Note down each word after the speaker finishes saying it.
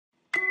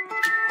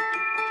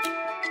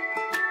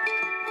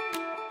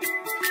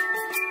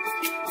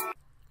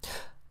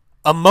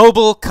A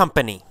mobile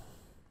company.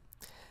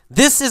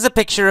 This is a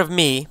picture of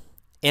me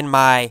in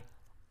my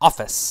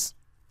office.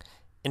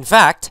 In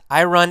fact,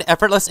 I run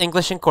Effortless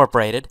English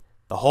Incorporated,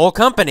 the whole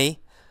company,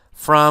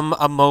 from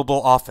a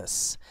mobile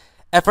office.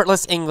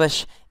 Effortless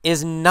English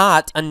is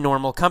not a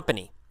normal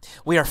company.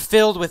 We are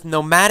filled with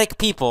nomadic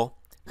people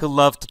who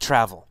love to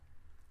travel.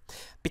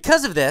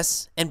 Because of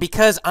this, and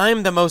because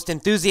I'm the most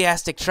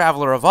enthusiastic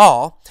traveler of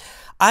all,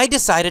 I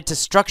decided to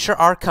structure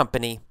our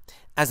company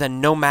as a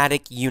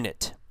nomadic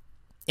unit.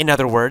 In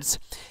other words,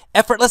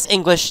 Effortless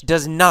English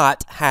does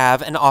not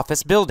have an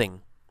office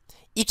building.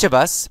 Each of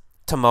us,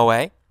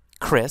 Tomoe,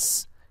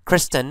 Chris,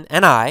 Kristen,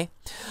 and I,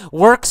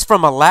 works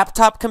from a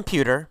laptop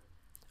computer,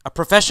 a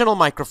professional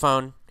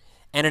microphone,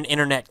 and an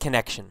internet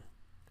connection.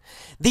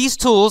 These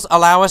tools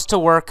allow us to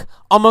work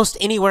almost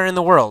anywhere in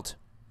the world.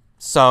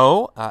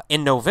 So,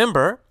 in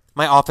November,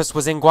 my office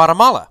was in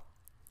Guatemala,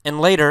 and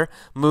later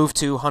moved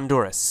to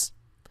Honduras.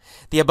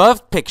 The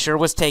above picture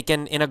was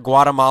taken in a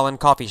Guatemalan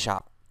coffee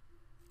shop.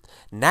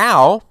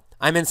 Now,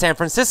 I'm in San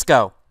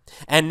Francisco,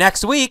 and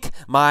next week,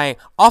 my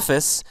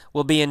office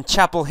will be in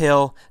Chapel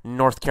Hill,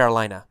 North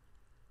Carolina.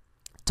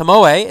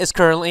 Tomoe is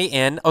currently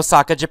in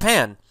Osaka,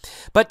 Japan,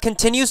 but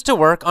continues to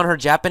work on her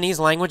Japanese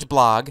language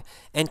blog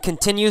and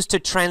continues to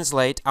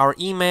translate our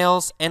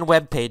emails and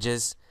web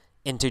pages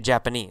into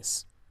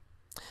Japanese.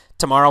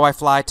 Tomorrow I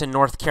fly to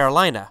North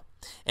Carolina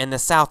in the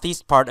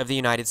southeast part of the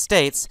United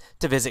States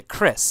to visit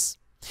Chris.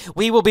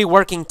 We will be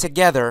working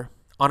together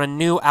on a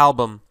new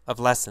album of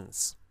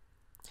lessons.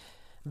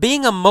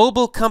 Being a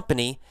mobile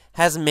company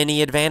has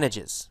many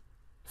advantages.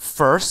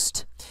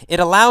 First, it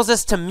allows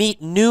us to meet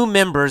new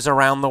members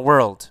around the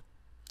world.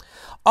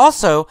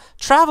 Also,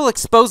 travel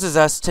exposes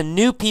us to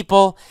new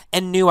people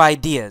and new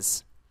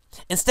ideas.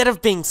 Instead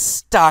of being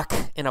stuck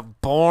in a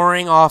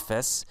boring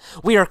office,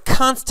 we are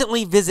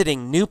constantly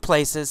visiting new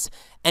places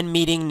and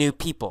meeting new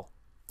people.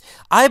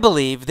 I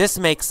believe this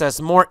makes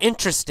us more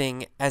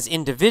interesting as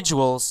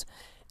individuals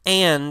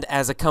and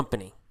as a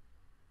company.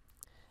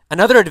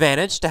 Another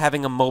advantage to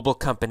having a mobile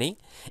company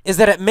is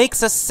that it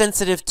makes us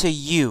sensitive to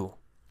you,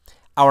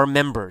 our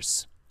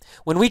members.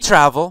 When we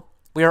travel,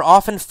 we are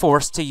often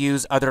forced to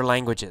use other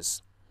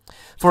languages.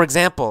 For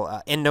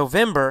example, in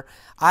November,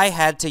 I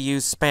had to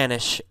use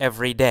Spanish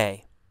every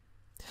day.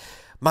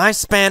 My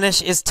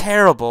Spanish is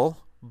terrible,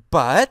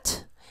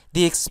 but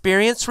the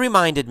experience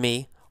reminded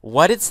me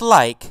what it's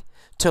like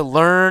to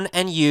learn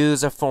and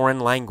use a foreign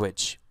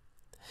language.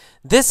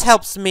 This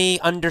helps me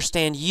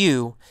understand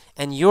you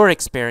and your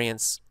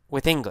experience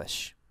with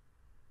English.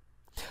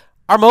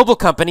 Our mobile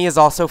company is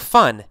also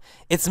fun.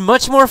 It's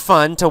much more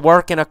fun to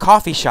work in a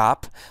coffee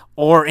shop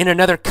or in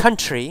another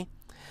country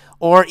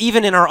or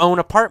even in our own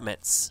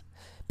apartments.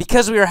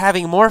 Because we are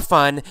having more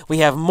fun, we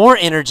have more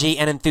energy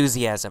and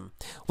enthusiasm.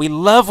 We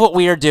love what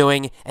we are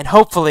doing, and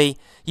hopefully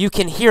you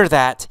can hear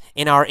that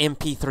in our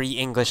MP3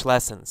 English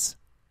lessons.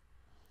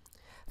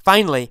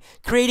 Finally,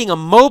 creating a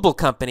mobile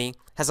company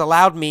has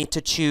allowed me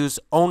to choose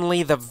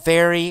only the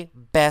very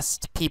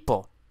best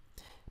people.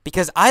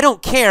 Because I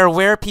don't care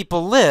where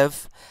people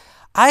live,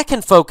 I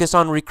can focus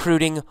on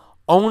recruiting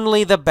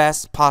only the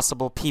best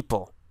possible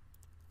people.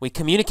 We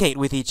communicate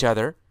with each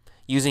other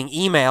using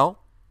email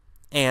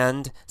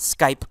and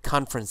Skype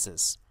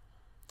conferences.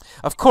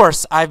 Of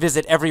course, I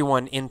visit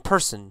everyone in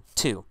person,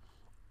 too.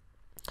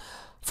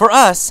 For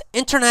us,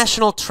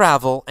 international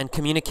travel and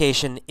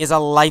communication is a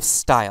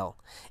lifestyle.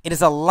 It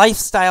is a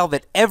lifestyle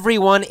that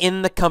everyone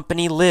in the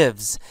company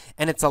lives,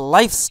 and it's a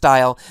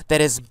lifestyle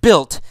that is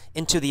built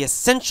into the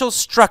essential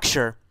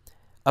structure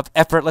of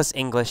Effortless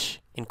English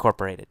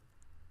Incorporated.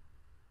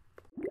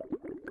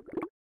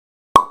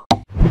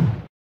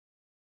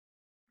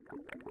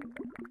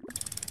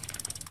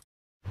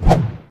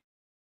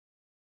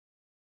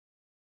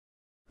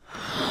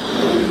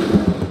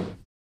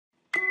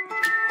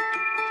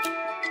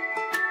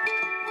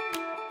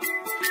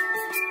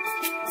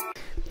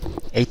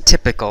 A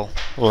typical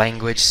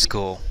language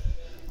school.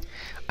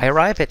 I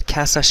arrive at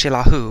Casa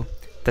Shilahu,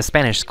 the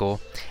Spanish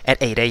school,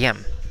 at 8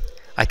 a.m.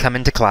 I come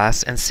into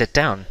class and sit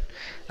down.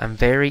 I'm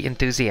very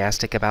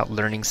enthusiastic about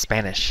learning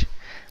Spanish.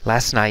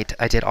 Last night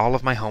I did all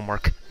of my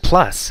homework,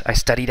 plus I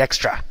studied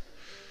extra.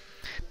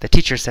 The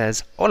teacher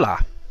says,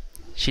 "Hola."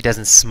 She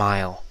doesn't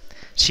smile.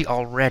 She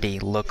already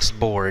looks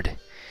bored.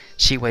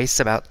 She wastes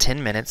about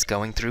 10 minutes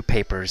going through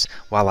papers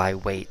while I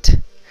wait.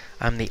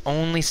 I'm the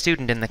only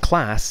student in the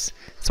class,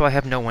 so I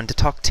have no one to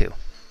talk to.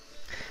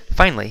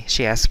 Finally,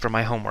 she asks for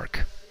my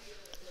homework.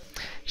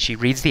 She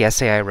reads the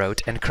essay I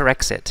wrote and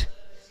corrects it.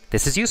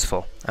 This is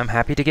useful. I'm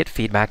happy to get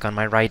feedback on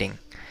my writing.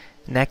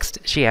 Next,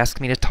 she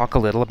asks me to talk a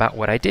little about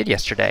what I did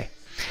yesterday.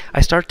 I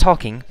start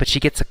talking, but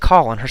she gets a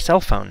call on her cell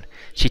phone.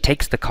 She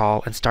takes the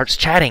call and starts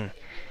chatting.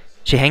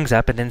 She hangs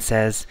up and then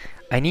says,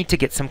 "I need to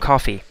get some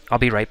coffee. I'll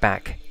be right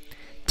back."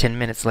 10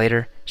 minutes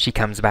later, she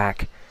comes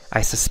back.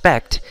 I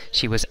suspect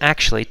she was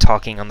actually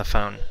talking on the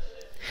phone.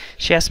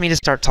 She asked me to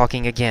start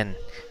talking again.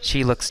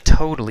 She looks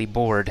totally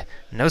bored.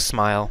 No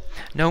smile.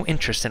 No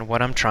interest in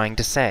what I'm trying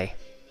to say.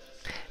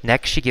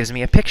 Next, she gives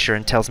me a picture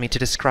and tells me to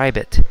describe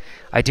it.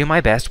 I do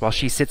my best while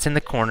she sits in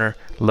the corner,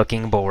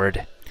 looking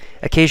bored.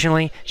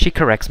 Occasionally, she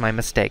corrects my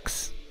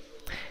mistakes.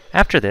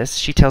 After this,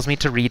 she tells me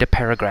to read a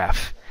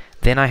paragraph.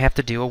 Then I have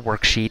to do a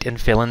worksheet and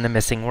fill in the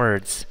missing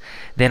words.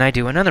 Then I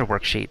do another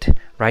worksheet,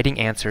 writing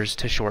answers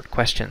to short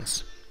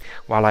questions.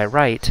 While I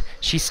write,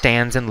 she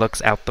stands and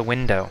looks out the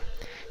window.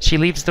 She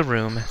leaves the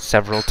room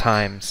several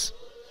times.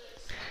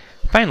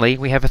 Finally,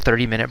 we have a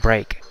 30-minute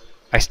break.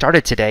 I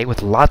started today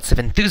with lots of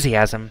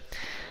enthusiasm,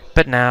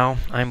 but now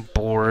I'm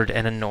bored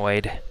and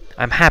annoyed.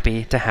 I'm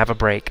happy to have a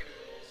break.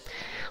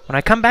 When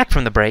I come back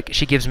from the break,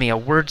 she gives me a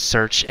word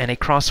search and a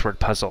crossword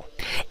puzzle.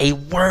 A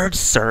word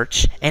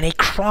search and a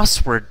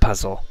crossword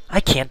puzzle! I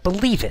can't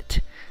believe it!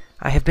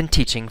 I have been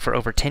teaching for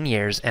over 10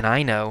 years, and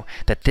I know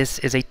that this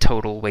is a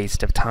total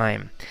waste of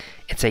time.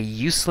 It's a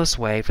useless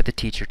way for the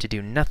teacher to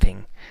do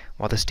nothing,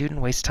 while the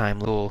student wastes time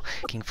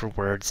looking for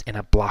words in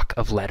a block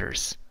of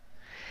letters.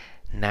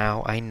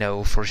 Now I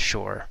know for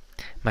sure.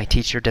 My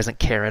teacher doesn't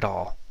care at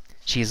all.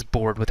 She is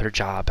bored with her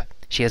job.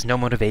 She has no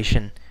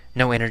motivation,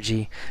 no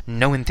energy,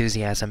 no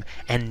enthusiasm,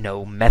 and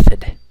no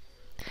method.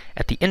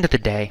 At the end of the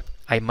day,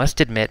 I must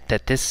admit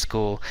that this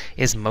school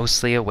is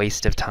mostly a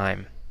waste of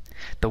time.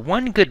 The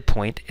one good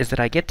point is that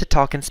I get to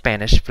talk in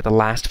Spanish for the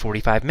last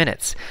 45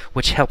 minutes,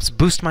 which helps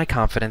boost my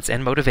confidence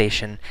and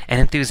motivation and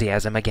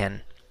enthusiasm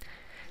again.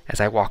 As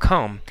I walk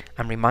home,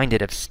 I'm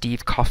reminded of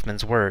Steve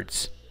Kaufman's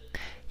words.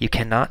 You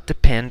cannot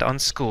depend on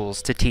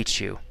schools to teach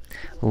you.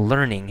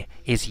 Learning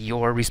is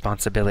your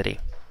responsibility.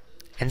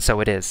 And so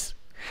it is.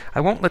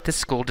 I won't let this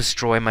school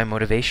destroy my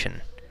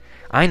motivation.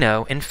 I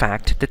know, in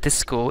fact, that this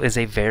school is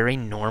a very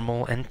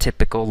normal and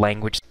typical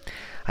language.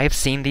 I have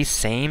seen these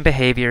same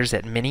behaviors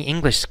at many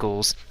English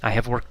schools I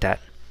have worked at.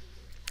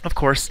 Of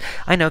course,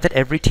 I know that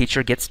every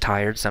teacher gets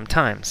tired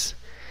sometimes.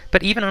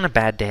 But even on a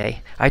bad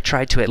day, I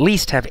try to at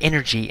least have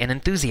energy and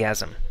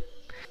enthusiasm.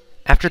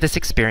 After this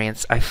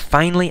experience, I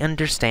finally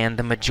understand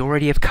the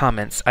majority of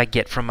comments I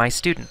get from my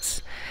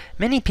students.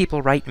 Many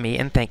people write me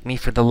and thank me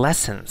for the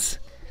lessons.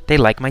 They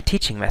like my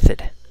teaching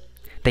method.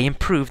 They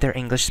improve their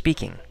English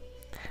speaking.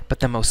 But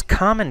the most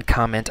common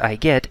comment I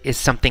get is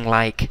something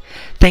like,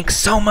 "Thanks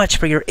so much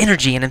for your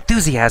energy and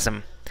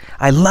enthusiasm.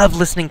 I love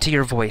listening to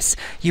your voice.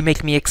 You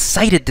make me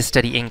excited to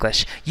study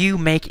English. You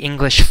make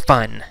English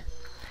fun."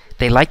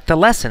 They like the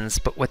lessons,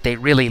 but what they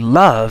really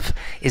love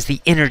is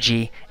the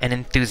energy and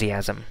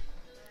enthusiasm.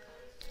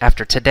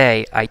 After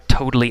today, I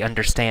totally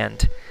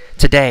understand.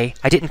 Today,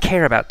 I didn't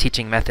care about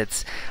teaching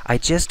methods. I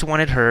just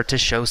wanted her to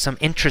show some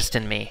interest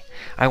in me.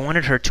 I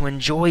wanted her to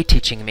enjoy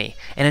teaching me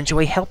and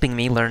enjoy helping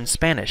me learn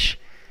Spanish.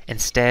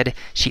 Instead,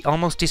 she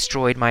almost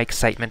destroyed my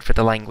excitement for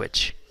the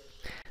language.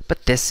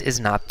 But this is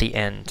not the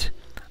end.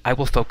 I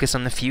will focus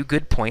on the few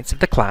good points of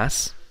the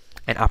class,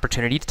 an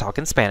opportunity to talk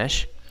in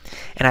Spanish,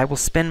 and I will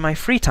spend my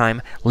free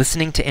time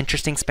listening to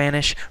interesting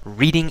Spanish,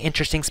 reading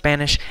interesting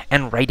Spanish,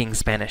 and writing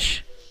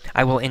Spanish.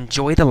 I will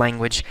enjoy the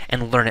language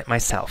and learn it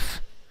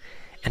myself.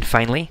 And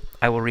finally,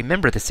 I will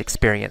remember this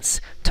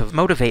experience to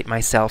motivate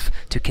myself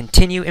to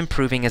continue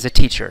improving as a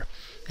teacher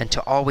and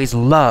to always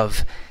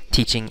love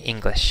teaching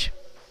English.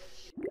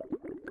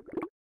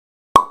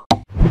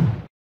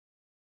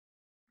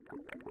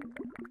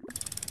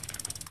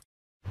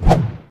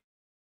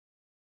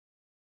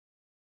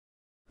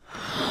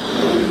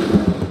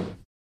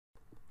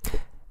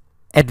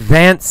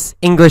 Advanced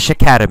English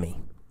Academy.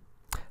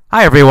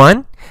 Hi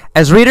everyone.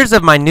 As readers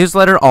of my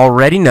newsletter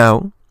already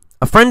know,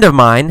 a friend of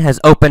mine has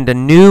opened a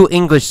new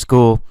English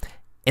school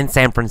in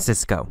San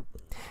Francisco.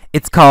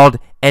 It's called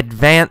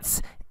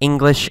Advanced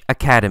English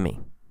Academy.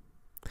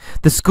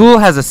 The school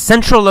has a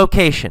central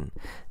location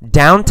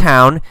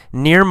downtown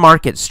near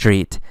Market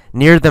Street,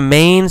 near the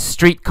main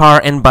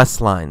streetcar and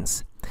bus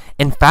lines.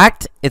 In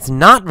fact, it's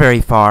not very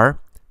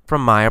far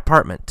from my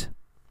apartment.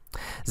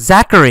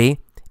 Zachary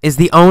is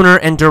the owner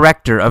and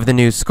director of the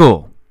new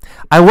school.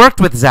 I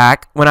worked with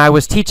Zach when I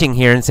was teaching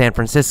here in San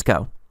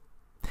Francisco.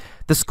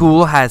 The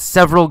school has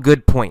several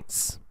good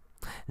points.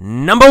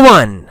 Number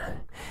one,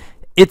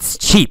 it's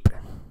cheap.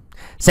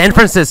 San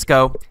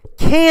Francisco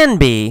can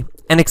be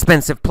an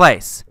expensive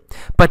place,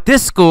 but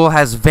this school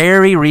has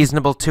very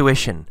reasonable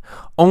tuition,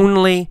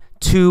 only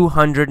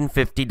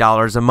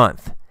 $250 a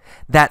month.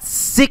 That's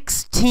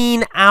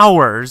 16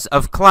 hours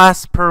of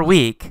class per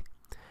week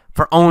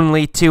for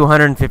only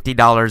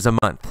 $250 a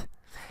month.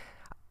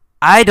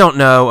 I don't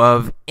know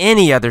of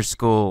any other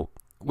school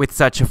with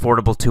such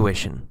affordable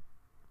tuition.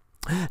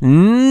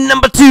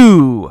 Number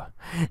two,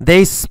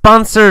 they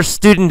sponsor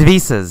student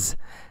visas.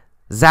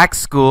 Zach's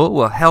school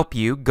will help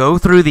you go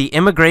through the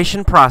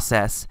immigration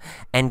process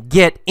and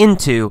get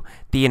into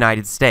the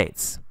United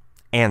States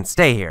and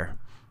stay here.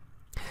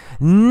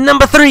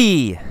 Number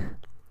three,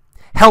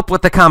 help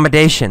with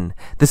accommodation.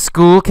 The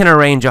school can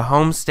arrange a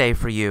homestay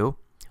for you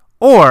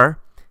or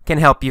can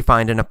help you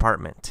find an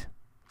apartment.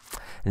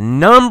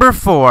 Number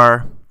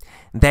four,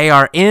 they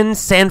are in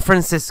San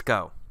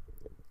Francisco.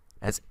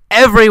 As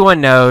everyone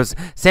knows,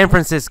 San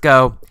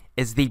Francisco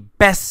is the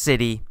best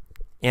city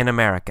in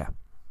America.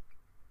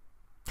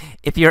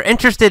 If you're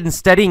interested in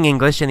studying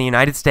English in the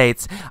United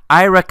States,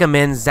 I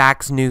recommend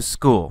Zach's new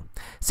school.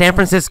 San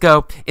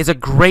Francisco is a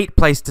great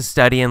place to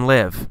study and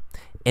live.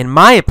 In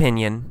my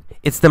opinion,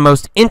 it's the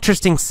most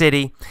interesting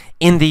city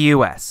in the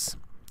U.S.,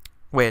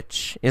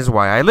 which is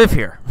why I live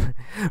here.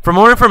 For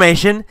more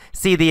information,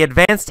 see the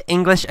Advanced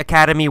English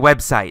Academy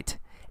website.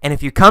 And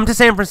if you come to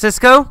San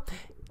Francisco,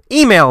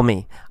 email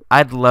me.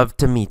 I'd love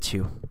to meet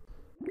you.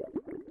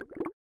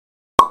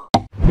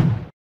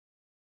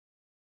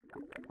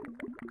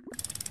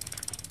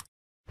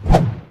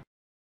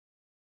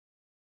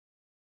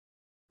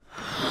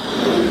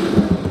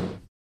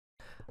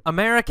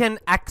 American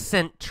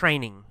Accent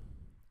Training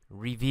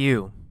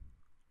Review.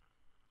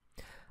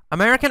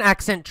 American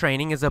Accent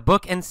Training is a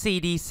book and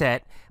CD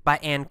set by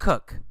Ann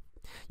Cook.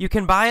 You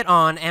can buy it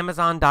on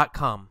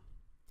Amazon.com.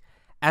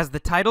 As the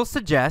title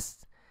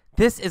suggests,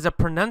 this is a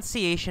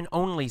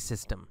pronunciation-only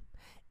system.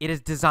 It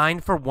is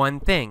designed for one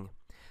thing: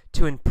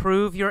 to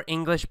improve your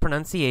English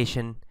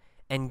pronunciation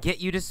and get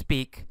you to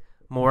speak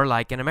more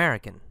like an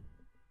American.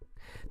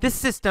 This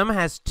system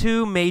has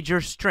two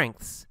major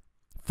strengths.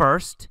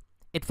 First,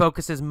 it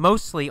focuses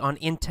mostly on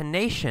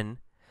intonation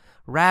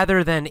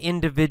rather than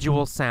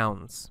individual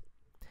sounds.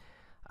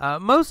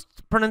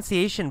 Most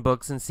pronunciation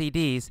books and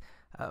CDs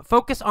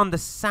focus on the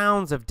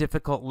sounds of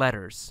difficult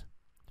letters.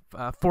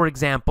 For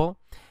example,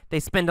 they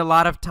spend a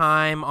lot of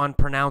time on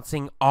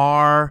pronouncing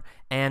R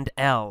and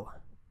L.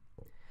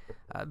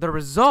 The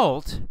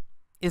result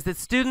is that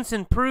students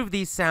improve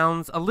these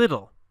sounds a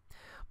little,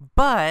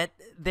 but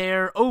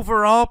their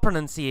overall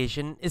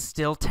pronunciation is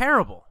still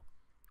terrible.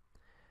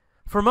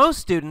 For most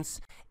students,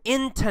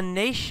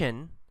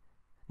 intonation,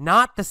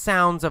 not the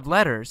sounds of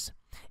letters,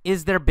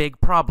 is their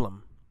big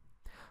problem.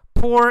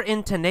 Poor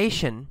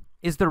intonation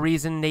is the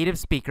reason native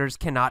speakers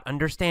cannot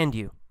understand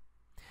you,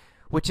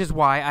 which is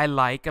why I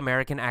like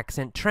American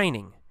Accent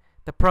Training.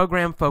 The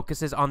program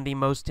focuses on the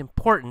most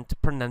important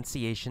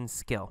pronunciation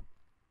skill.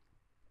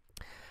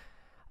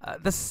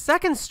 The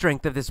second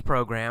strength of this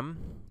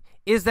program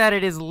is that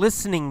it is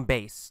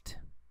listening-based.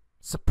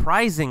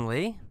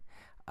 Surprisingly,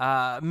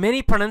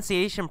 many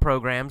pronunciation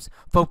programs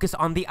focus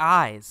on the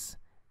eyes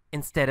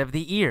instead of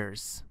the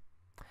ears.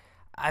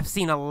 I've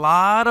seen a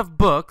lot of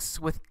books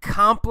with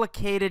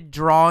complicated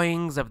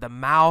drawings of the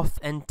mouth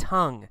and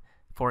tongue,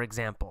 for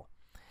example.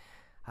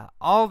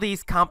 All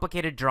these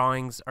complicated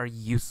drawings are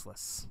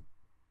useless.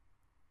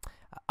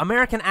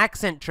 American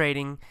Accent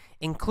Training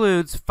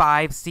includes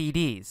 5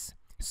 CDs,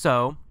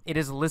 so it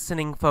is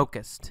listening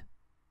focused.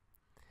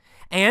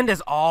 And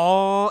as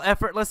all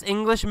Effortless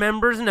English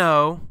members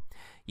know,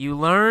 you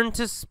learn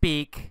to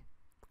speak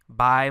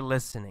by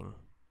listening.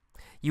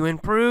 You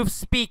improve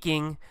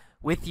speaking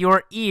with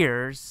your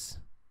ears,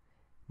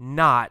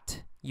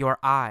 not your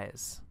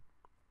eyes.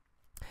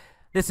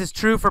 This is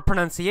true for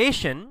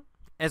pronunciation,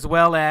 as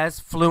well as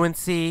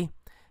fluency,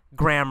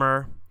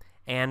 grammar,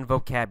 and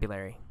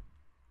vocabulary.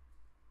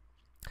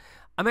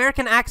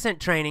 American Accent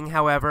Training,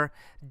 however,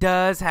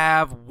 does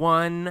have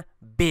one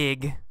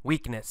big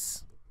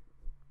weakness.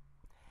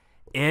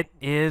 It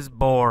is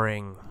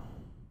boring.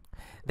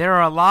 There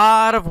are a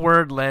lot of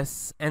word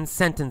lists and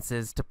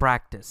sentences to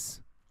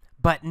practice,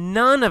 but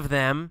none of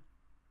them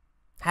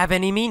have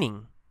any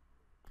meaning.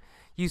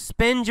 You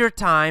spend your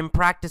time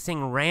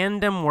practicing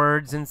random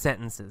words and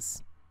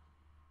sentences.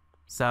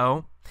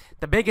 So,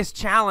 the biggest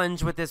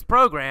challenge with this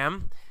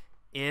program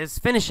is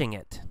finishing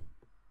it.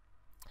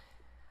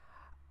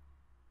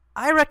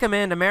 I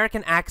recommend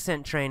American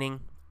Accent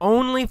Training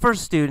only for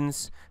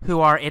students who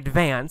are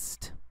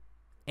advanced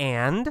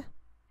and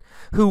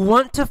who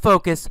want to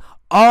focus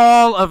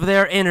all of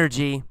their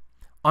energy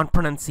on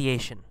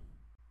pronunciation.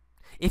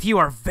 If you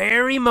are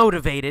very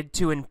motivated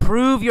to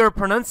improve your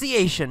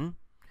pronunciation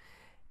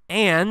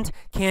and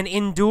can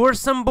endure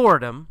some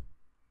boredom,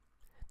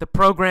 the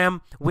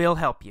program will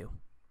help you.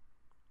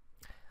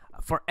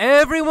 For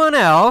everyone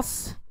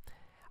else,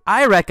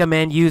 I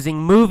recommend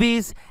using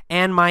movies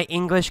and my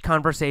English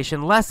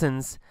conversation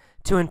lessons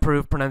to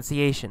improve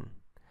pronunciation.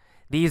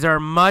 These are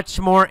much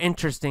more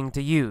interesting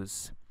to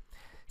use.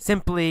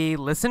 Simply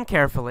listen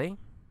carefully,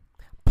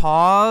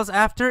 pause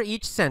after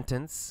each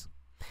sentence,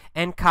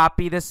 and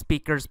copy the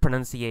speaker's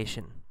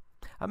pronunciation.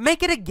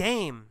 Make it a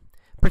game.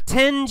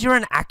 Pretend you're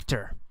an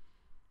actor.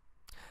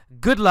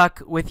 Good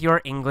luck with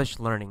your English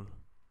learning.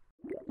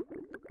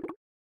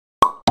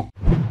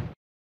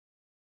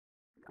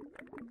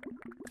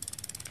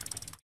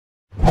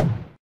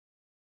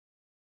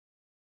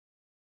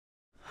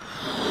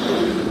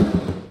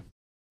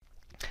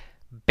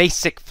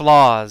 Basic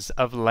flaws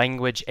of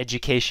language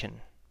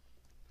education.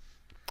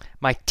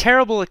 My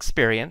terrible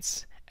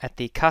experience at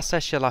the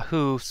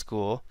A.J.Hoge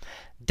school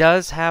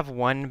does have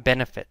one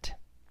benefit.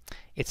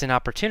 It's an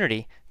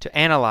opportunity to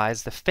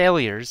analyze the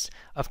failures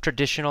of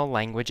traditional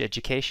language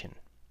education.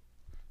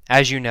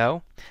 As you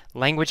know,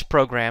 language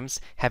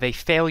programs have a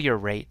failure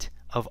rate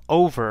of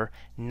over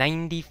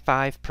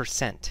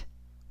 95%,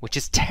 which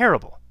is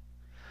terrible.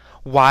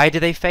 Why do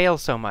they fail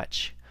so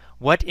much?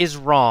 What is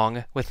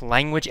wrong with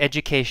language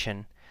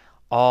education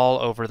all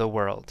over the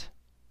world?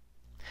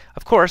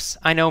 Of course,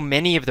 I know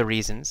many of the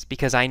reasons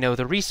because I know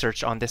the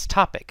research on this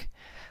topic,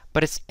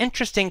 but it's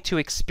interesting to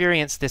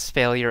experience this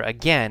failure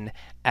again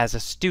as a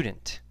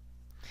student.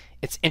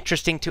 It's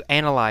interesting to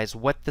analyze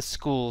what the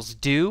schools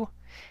do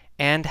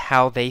and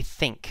how they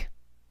think.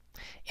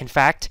 In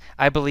fact,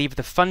 I believe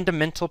the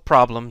fundamental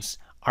problems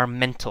are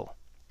mental.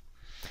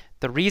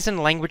 The reason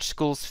language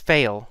schools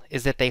fail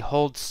is that they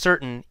hold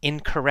certain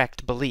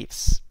incorrect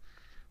beliefs.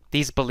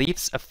 These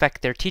beliefs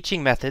affect their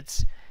teaching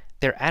methods,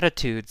 their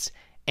attitudes,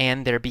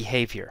 and their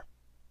behavior.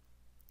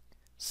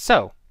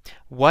 So,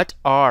 what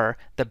are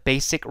the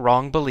basic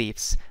wrong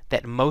beliefs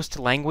that most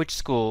language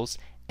schools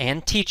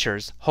and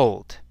teachers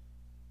hold?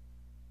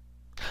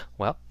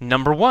 Well,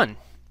 number one,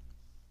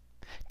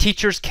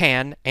 teachers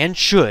can and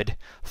should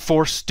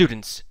force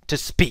students to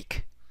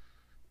speak.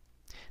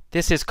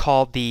 This is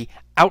called the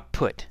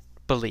output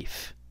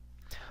belief.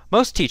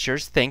 Most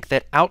teachers think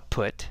that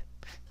output,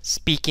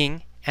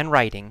 speaking and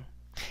writing,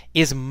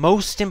 is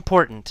most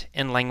important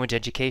in language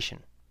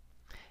education.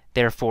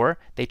 Therefore,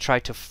 they try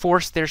to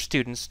force their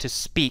students to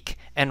speak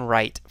and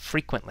write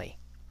frequently.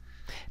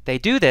 They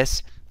do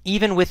this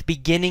even with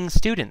beginning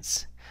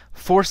students,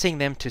 forcing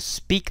them to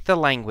speak the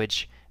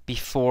language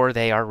before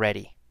they are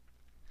ready.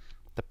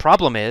 The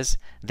problem is,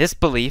 this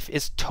belief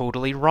is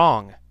totally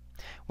wrong.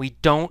 We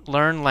don't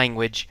learn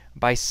language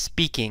by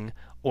speaking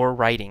or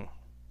writing.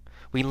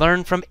 We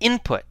learn from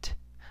input,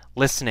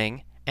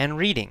 listening, and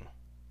reading.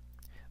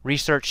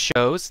 Research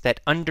shows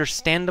that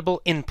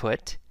understandable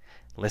input,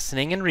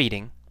 listening and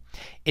reading,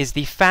 is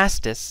the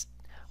fastest,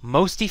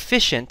 most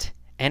efficient,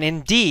 and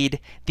indeed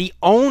the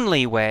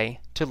only way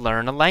to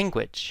learn a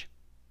language.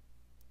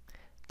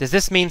 Does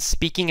this mean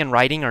speaking and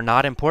writing are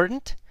not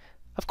important?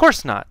 Of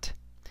course not.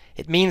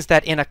 It means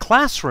that in a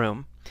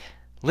classroom,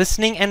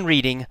 listening and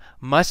reading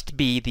must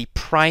be the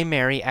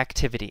primary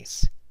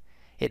activities.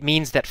 It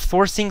means that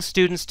forcing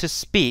students to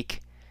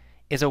speak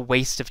is a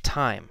waste of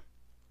time.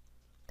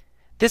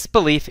 This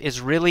belief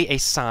is really a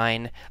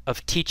sign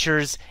of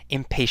teachers'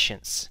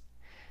 impatience.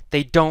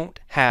 They don't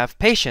have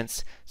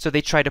patience, so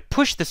they try to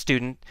push the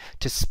student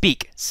to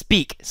speak,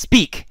 speak,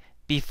 speak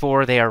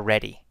before they are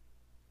ready.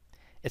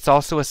 It's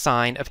also a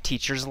sign of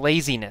teachers'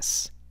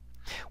 laziness.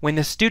 When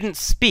the students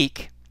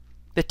speak,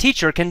 the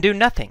teacher can do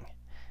nothing.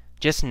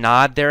 Just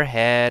nod their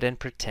head and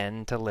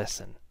pretend to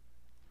listen.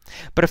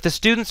 But if the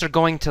students are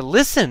going to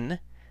listen,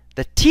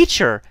 the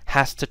teacher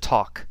has to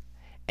talk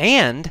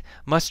and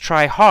must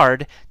try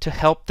hard to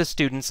help the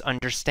students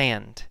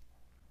understand.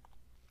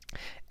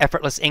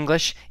 Effortless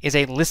English is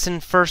a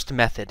listen-first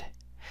method.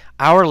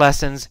 Our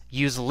lessons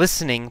use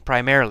listening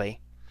primarily,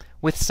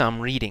 with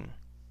some reading.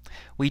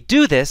 We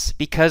do this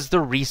because the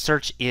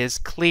research is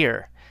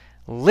clear.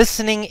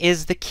 Listening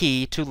is the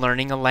key to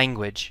learning a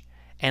language,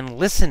 and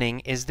listening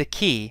is the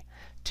key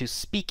to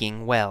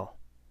speaking well.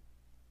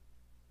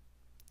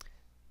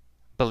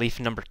 Belief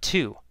number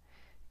 2.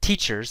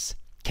 Teachers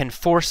can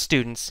force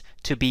students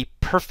to be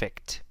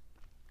perfect.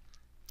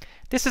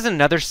 This is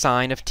another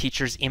sign of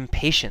teachers'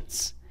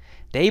 impatience.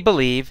 They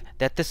believe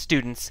that the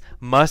students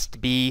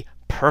must be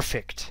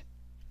perfect.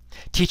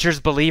 Teachers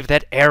believe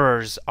that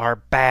errors are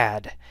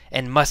bad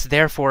and must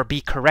therefore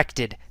be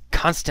corrected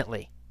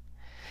constantly.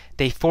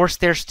 They force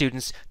their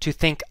students to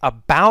think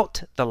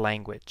about the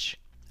language,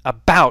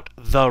 about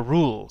the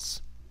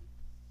rules.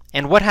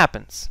 And what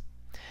happens?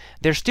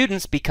 Their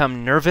students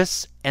become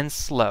nervous and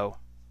slow.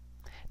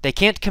 They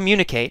can't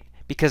communicate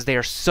because they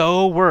are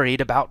so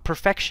worried about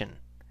perfection.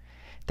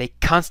 They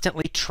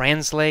constantly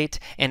translate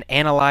and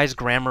analyze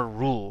grammar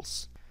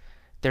rules.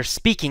 Their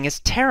speaking is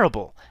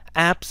terrible,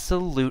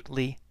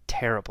 absolutely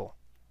terrible.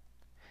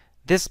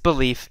 This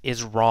belief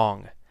is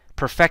wrong.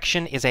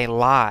 Perfection is a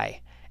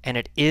lie, and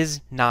it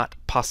is not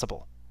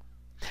possible.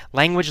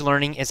 Language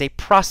learning is a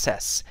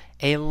process,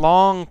 a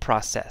long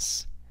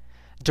process.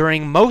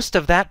 During most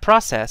of that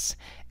process,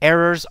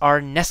 errors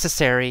are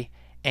necessary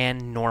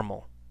and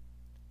normal.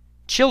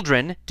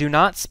 Children do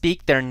not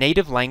speak their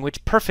native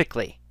language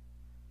perfectly.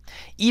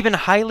 Even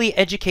highly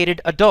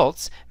educated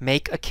adults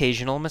make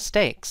occasional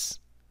mistakes.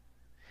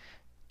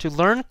 To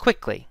learn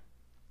quickly,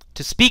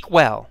 to speak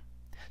well,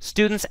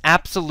 students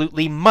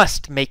absolutely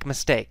must make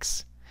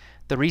mistakes.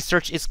 The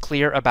research is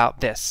clear about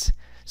this.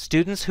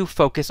 Students who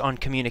focus on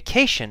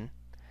communication,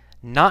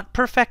 not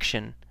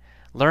perfection,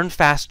 learn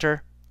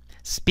faster,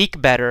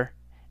 speak better,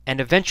 and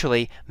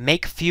eventually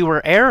make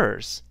fewer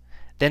errors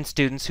than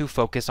students who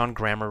focus on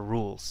grammar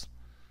rules.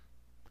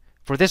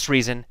 For this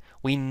reason,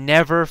 we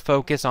never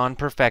focus on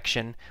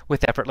perfection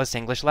with Effortless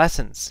English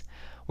lessons.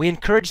 We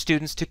encourage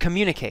students to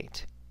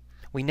communicate.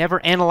 We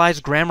never analyze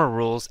grammar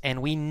rules,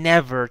 and we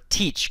never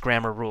teach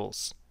grammar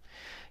rules.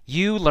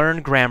 You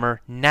learn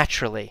grammar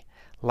naturally,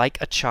 like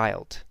a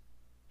child.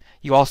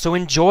 You also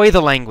enjoy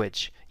the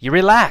language. You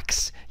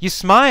relax. You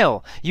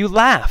smile. You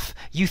laugh.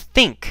 You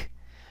think.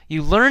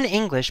 You learn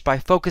English by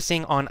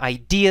focusing on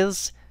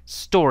ideas,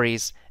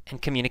 stories,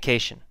 and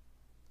communication.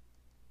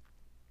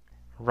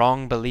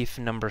 Wrong belief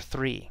number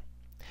 3.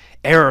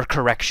 Error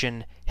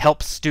correction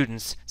helps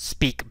students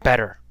speak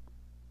better.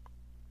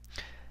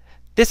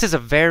 This is a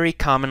very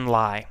common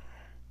lie.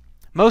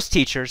 Most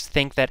teachers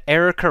think that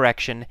error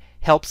correction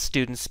helps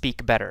students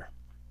speak better.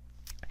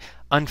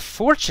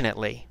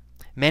 Unfortunately,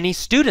 many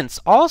students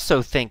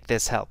also think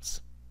this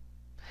helps.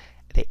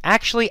 They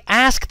actually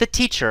ask the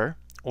teacher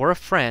or a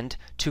friend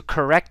to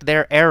correct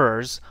their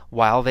errors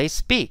while they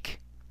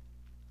speak.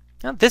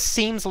 Now, this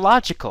seems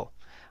logical,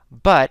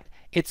 but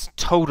it's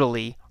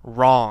totally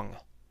wrong.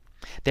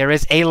 There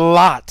is a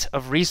lot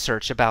of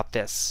research about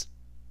this.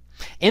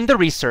 In the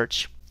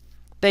research,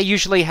 they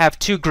usually have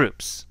two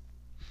groups.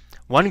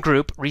 One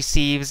group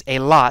receives a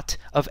lot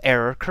of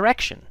error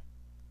correction.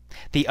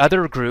 The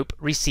other group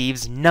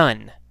receives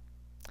none.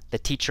 The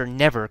teacher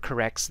never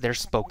corrects their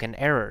spoken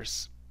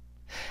errors.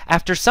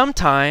 After some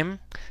time,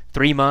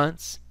 3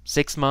 months,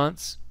 6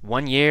 months,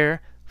 1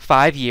 year,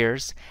 5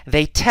 years,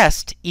 they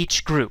test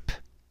each group.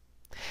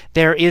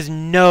 There is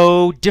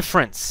no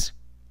difference.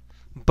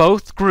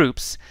 Both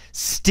groups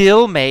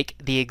still make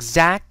the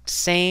exact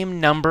same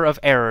number of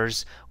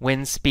errors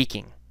when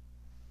speaking.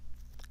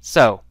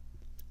 So,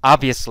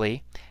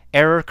 obviously,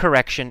 error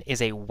correction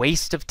is a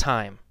waste of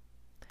time.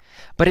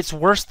 But it's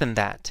worse than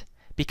that,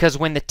 because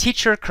when the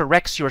teacher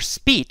corrects your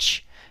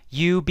speech,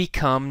 you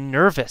become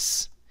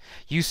nervous.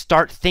 You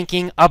start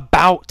thinking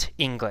about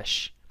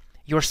English.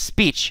 Your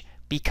speech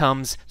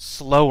becomes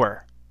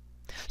slower.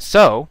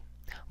 So,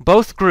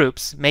 both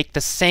groups make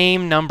the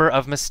same number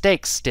of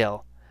mistakes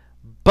still,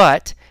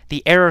 but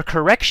the error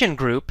correction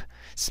group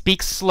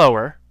speaks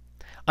slower,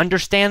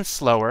 understands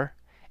slower,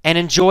 and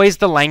enjoys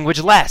the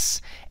language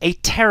less, a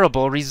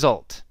terrible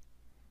result.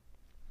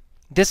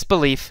 This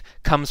belief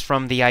comes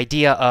from the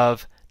idea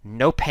of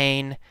no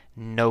pain,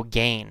 no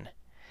gain.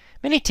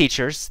 Many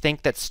teachers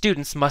think that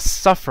students must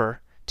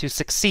suffer to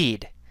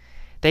succeed.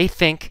 They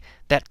think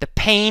that the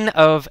pain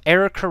of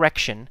error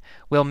correction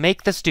will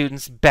make the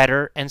students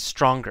better and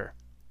stronger.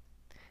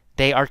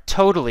 They are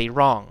totally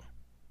wrong.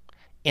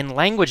 In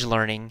language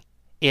learning,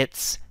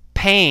 it's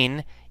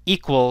pain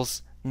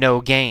equals no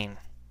gain.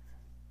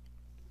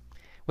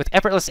 With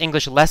Effortless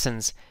English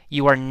lessons,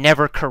 you are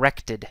never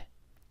corrected.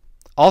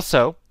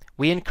 Also,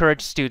 we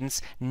encourage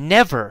students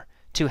never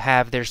to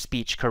have their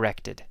speech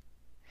corrected.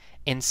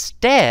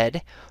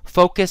 Instead,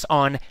 focus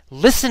on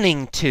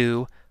listening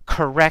to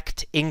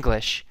correct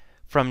English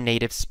from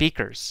native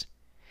speakers.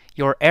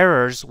 Your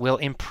errors will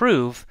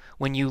improve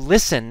when you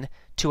listen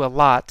to a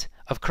lot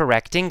of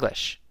correct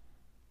English.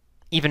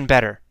 Even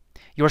better,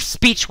 your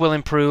speech will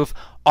improve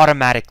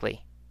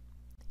automatically.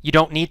 You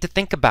don't need to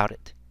think about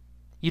it.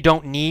 You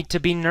don't need to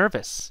be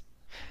nervous.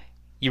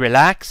 You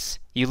relax,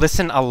 you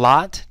listen a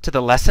lot to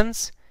the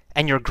lessons,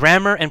 and your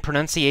grammar and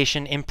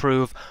pronunciation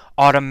improve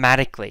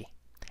automatically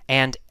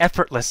and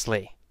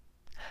effortlessly.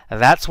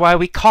 That's why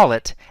we call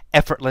it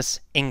Effortless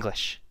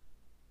English.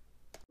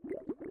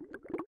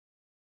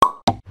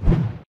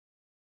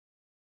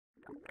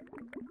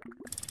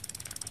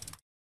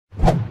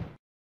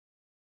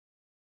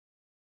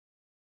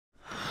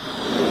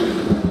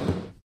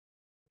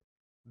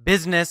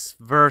 Business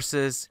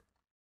versus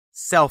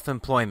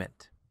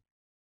self-employment.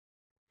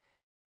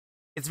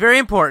 It's very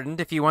important,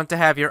 if you want to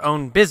have your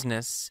own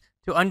business,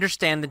 to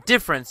understand the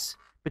difference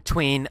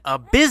between a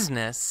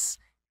business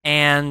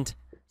and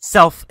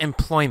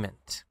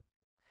self-employment.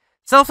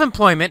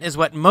 Self-employment is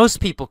what most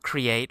people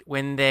create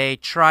when they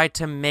try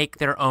to make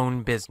their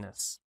own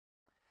business.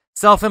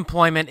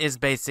 Self-employment is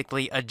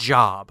basically a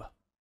job.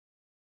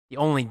 The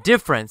only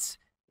difference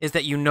is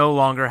that you no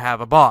longer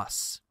have a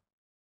boss.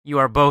 You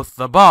are both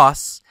the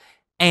boss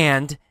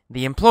and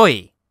the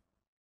employee.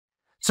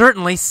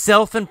 Certainly,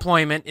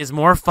 self-employment is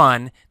more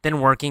fun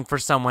than working for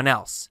someone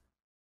else,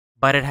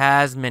 but it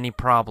has many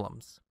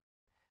problems.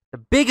 The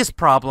biggest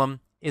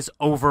problem is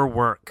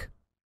overwork.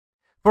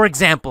 For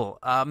example,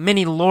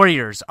 many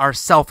lawyers are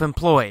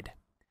self-employed,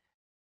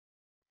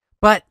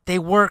 but they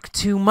work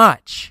too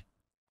much,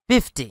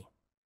 50,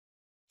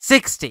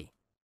 60,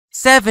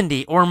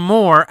 70 or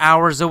more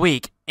hours a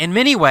week. In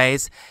many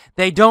ways,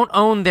 they don't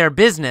own their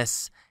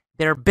business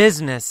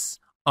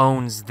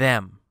owns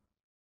them.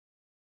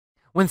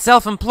 When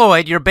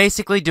self-employed, you're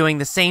basically doing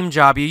the same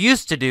job you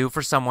used to do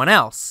for someone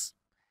else.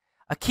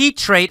 A key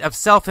trait of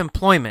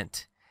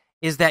self-employment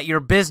is that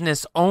your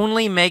business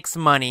only makes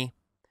money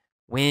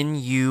when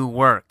you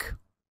work.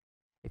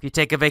 If you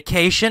take a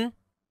vacation,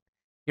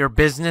 your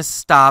business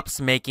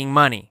stops making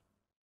money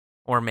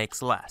or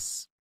makes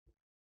less.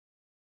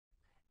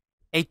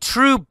 A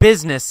true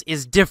business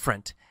is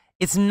different.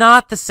 It's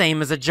not the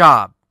same as a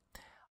job.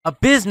 A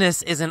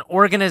business is an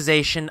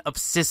organization of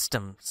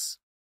systems.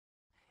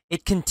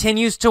 It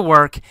continues to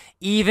work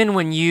even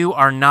when you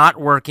are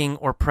not working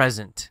or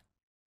present.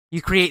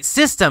 You create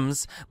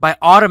systems by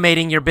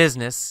automating your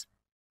business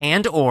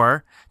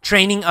and/or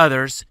training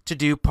others to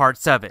do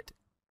parts of it.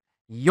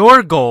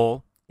 Your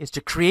goal is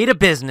to create a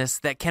business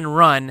that can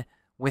run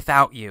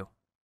without you.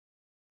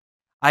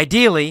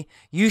 Ideally,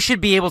 you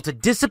should be able to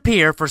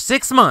disappear for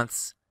 6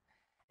 months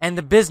and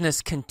the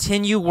business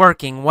continue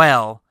working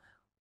well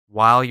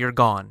while you're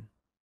gone.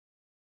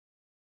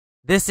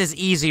 This is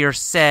easier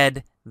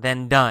said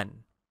than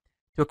done.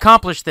 To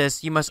accomplish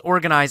this, you must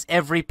organize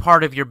every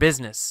part of your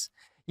business.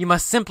 You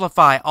must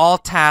simplify all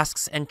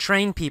tasks and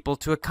train people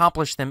to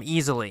accomplish them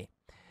easily.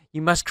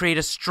 You must create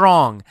a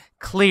strong,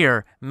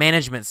 clear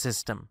management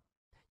system.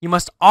 You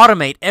must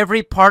automate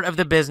every part of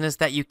the business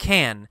that you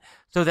can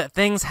so that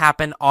things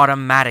happen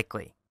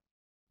automatically.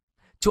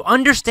 To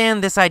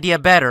understand this idea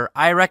better,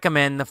 I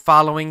recommend the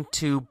following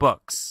two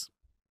books: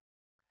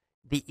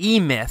 The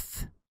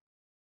E-Myth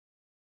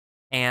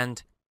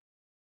and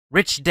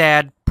Rich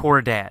Dad,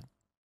 Poor Dad.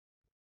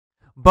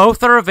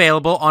 Both are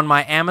available on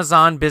my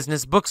Amazon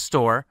Business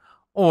Bookstore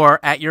or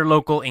at your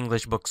local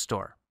English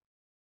bookstore.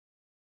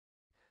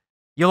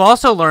 You'll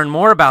also learn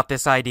more about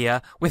this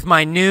idea with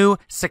my new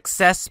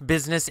Success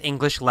Business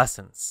English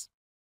lessons.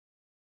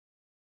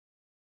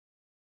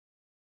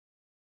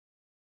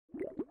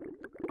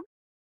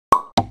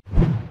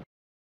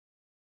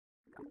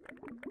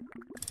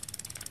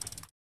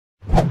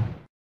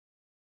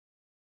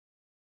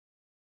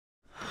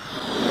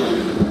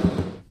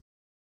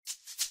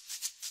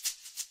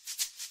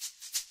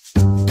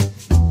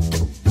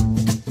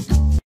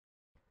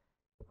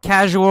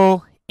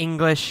 Casual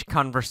English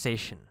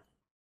conversation.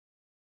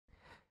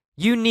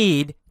 You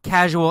need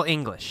casual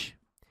English.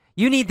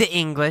 You need the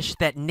English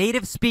that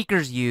native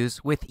speakers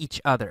use with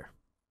each other.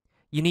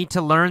 You need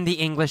to learn the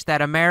English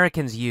that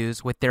Americans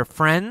use with their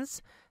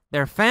friends,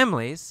 their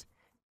families,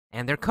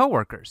 and their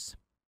coworkers.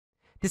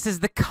 This is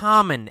the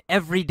common,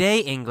 everyday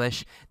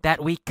English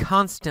that we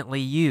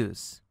constantly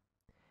use.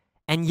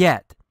 And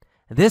yet,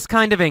 this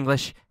kind of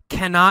English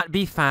cannot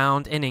be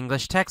found in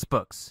English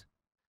textbooks.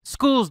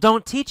 Schools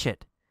don't teach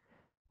it.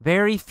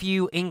 Very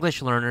few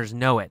English learners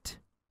know it,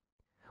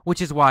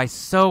 which is why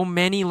so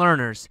many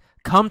learners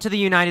come to the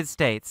United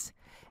States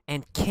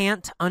and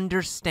can't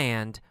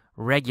understand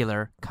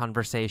regular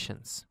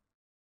conversations.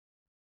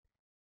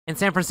 In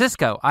San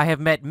Francisco, I have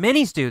met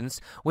many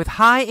students with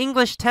high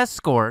English test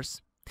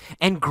scores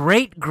and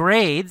great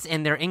grades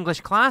in their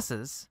English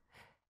classes,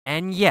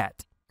 and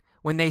yet,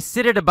 when they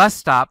sit at a bus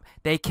stop,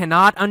 they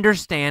cannot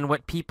understand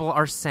what people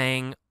are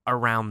saying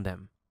around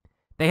them.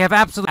 They have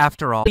absolutely,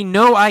 after all,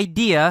 no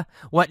idea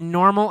what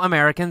normal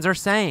Americans are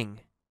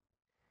saying.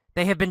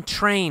 They have been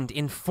trained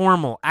in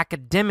formal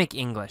academic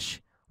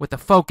English with a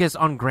focus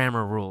on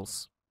grammar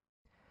rules.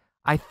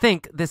 I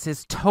think this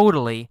is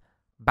totally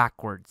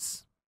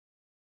backwards.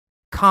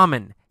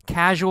 Common,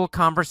 casual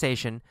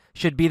conversation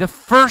should be the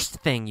first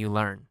thing you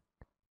learn.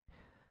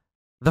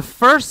 The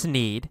first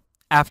need,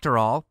 after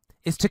all,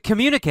 is to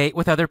communicate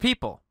with other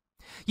people.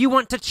 You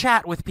want to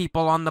chat with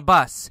people on the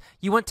bus.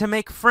 You want to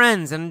make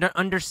friends and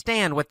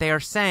understand what they are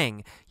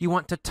saying. You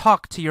want to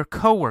talk to your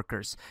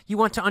coworkers. You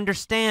want to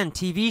understand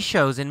TV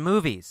shows and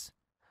movies.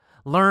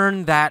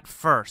 Learn that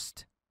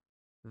first.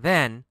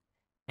 Then,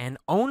 and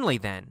only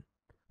then,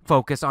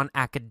 focus on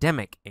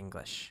academic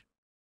English.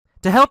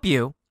 To help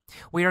you,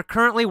 we are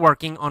currently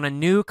working on a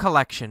new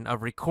collection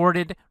of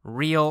recorded,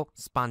 real,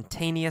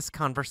 spontaneous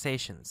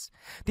conversations.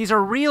 These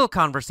are real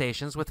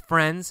conversations with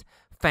friends,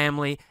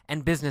 family,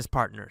 and business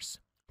partners.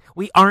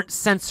 We aren't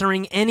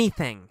censoring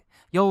anything.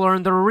 You'll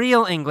learn the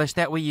real English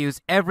that we use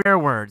every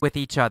word with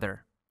each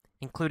other,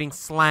 including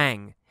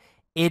slang,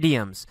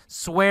 idioms,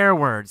 swear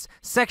words,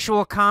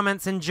 sexual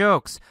comments and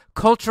jokes,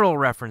 cultural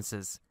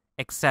references,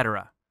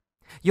 etc.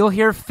 You'll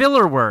hear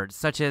filler words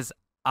such as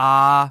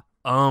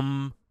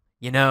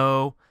you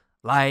know,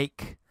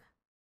 like.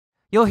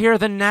 You'll hear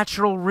the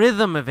natural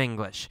rhythm of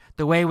English,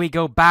 the way we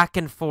go back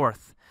and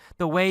forth,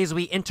 the ways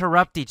we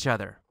interrupt each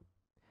other.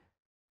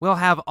 We'll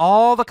have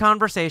all the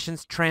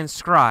conversations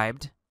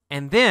transcribed,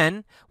 and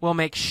then we'll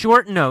make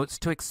short notes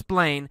to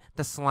explain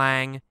the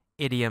slang,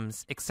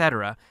 idioms,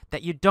 etc.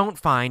 that you don't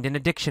find in a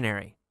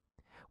dictionary.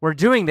 We're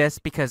doing this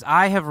because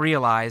I have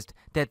realized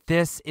that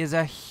this is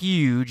a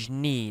huge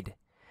need.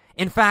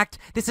 In fact,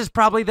 this is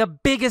probably the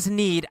biggest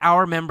need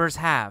our members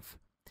have.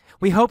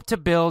 We hope to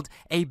build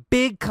a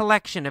big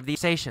collection of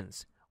these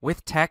conversations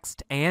with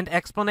text and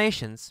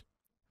explanations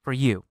for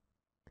you.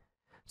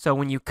 So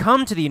when you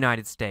come to the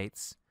United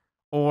States,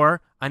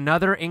 or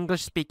another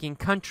English-speaking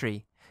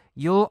country,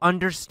 you'll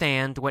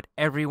understand what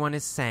everyone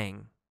is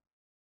saying.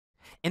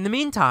 In the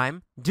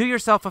meantime, do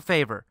yourself a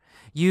favor.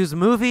 Use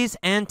movies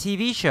and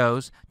TV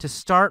shows to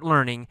start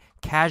learning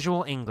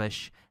casual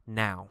English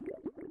now.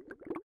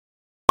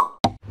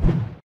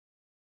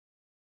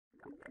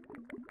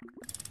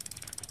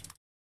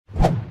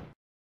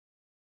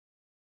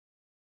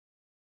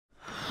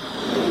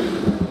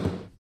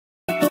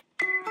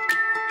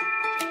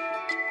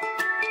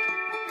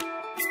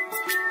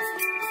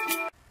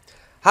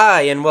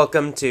 Hi, and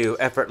welcome to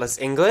Effortless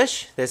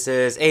English. This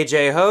is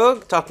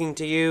A.J.Hoge talking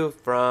to you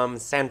from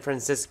San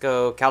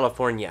Francisco,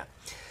 California.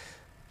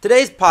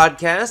 Today's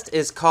podcast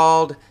is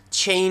called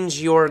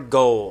Change Your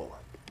Goal.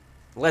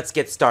 Let's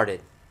get started.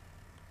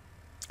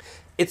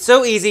 It's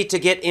so easy to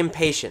get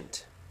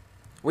impatient.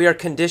 We are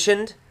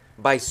conditioned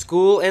by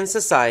school and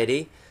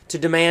society to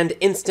demand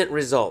instant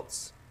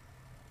results.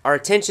 Our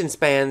attention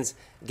spans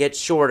get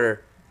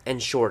shorter and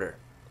shorter.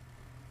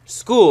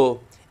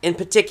 School, in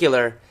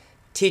particular,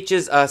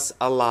 teaches us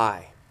a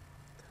lie.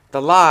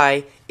 The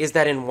lie is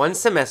that in one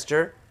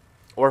semester,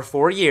 or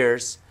 4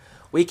 years,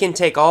 We can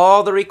take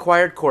all the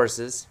required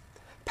courses,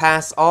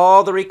 pass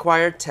all the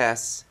required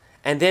tests,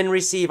 and then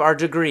receive our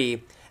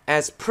degree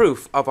as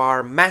proof of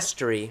our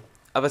mastery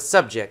of a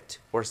subject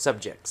or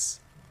subjects.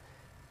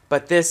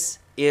 But this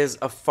is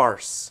a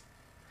farce.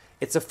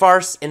 It's a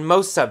farce in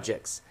most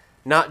subjects,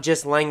 not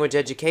just language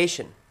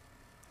education.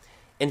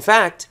 In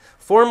fact,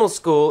 formal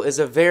school is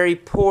a very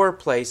poor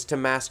place to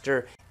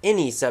master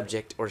any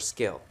subject or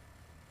skill.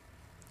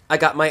 I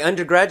got my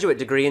undergraduate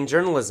degree in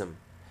journalism.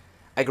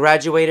 I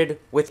graduated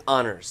with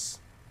honors.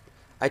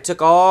 I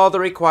took all the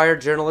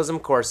required journalism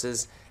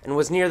courses and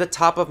was near the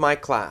top of my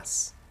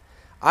class.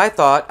 I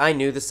thought I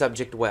knew the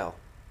subject well.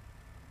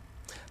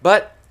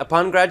 But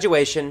upon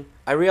graduation,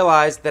 I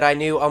realized that I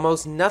knew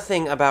almost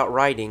nothing about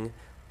writing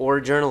or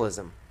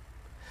journalism.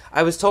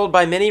 I was told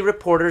by many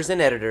reporters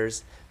and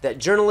editors that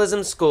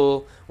journalism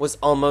school was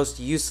almost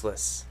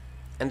useless,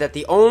 and that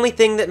the only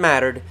thing that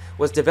mattered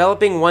was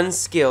developing one's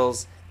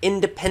skills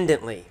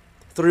independently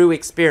through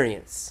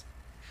experience.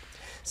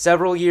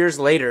 Several years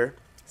later,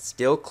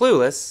 still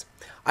clueless,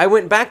 I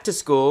went back to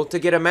school to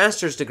get a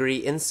master's degree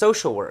in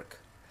social work.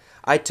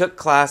 I took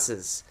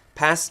classes,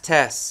 passed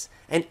tests,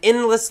 and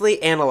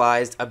endlessly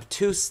analyzed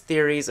obtuse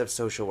theories of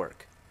social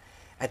work.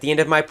 At the end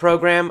of my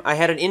program, I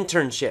had an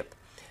internship.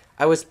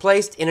 I was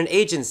placed in an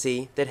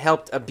agency that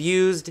helped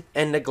abused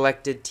and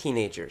neglected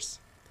teenagers.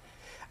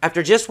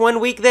 After just 1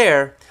 week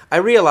there, I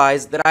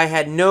realized that I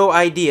had no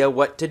idea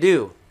what to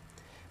do.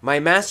 My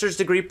master's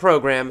degree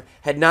program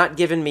had not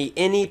given me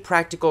any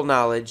practical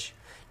knowledge,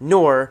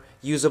 nor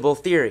usable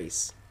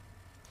theories.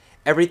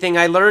 Everything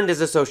I learned as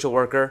a social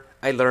worker,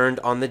 I learned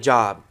on the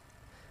job.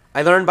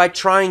 I learned by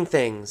trying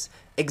things,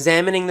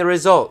 examining the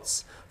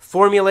results,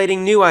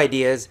 formulating new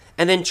ideas,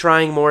 and then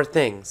trying more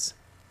things.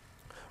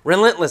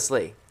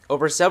 Relentlessly,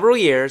 over several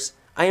years,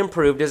 I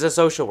improved as a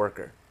social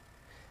worker.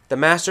 The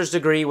master's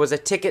degree was a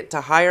ticket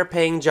to higher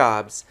paying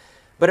jobs,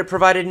 but it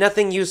provided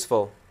nothing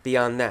useful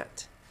beyond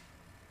that.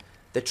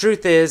 The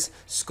truth is,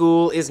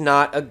 school is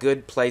not a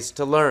good place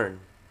to learn.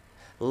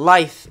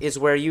 Life is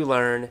where you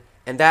learn,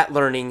 and that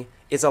learning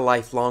is a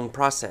lifelong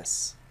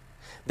process.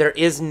 There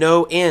is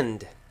no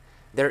end.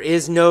 There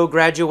is no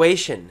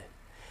graduation.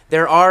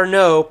 There are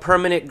no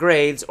permanent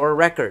grades or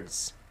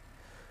records.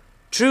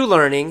 True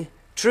learning,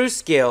 true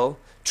skill,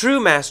 true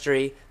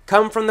mastery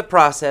come from the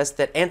process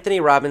that Anthony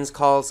Robbins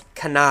calls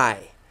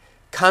kanai,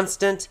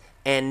 constant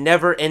and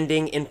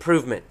never-ending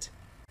improvement.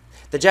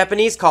 The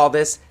Japanese call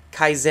this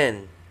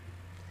kaizen.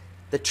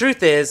 The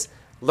truth is,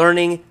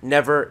 learning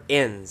never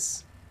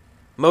ends.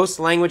 Most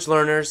language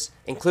learners,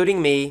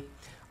 including me,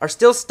 are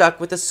still stuck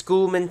with a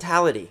school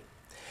mentality.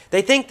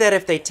 They think that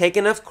if they take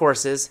enough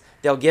courses,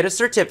 they'll get a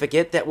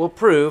certificate that will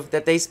prove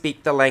that they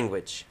speak the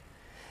language.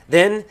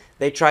 Then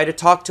they try to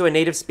talk to a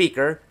native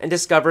speaker and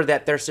discover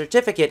that their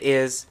certificate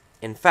is,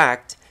 in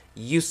fact,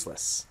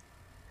 useless.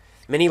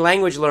 Many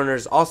language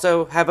learners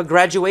also have a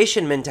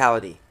graduation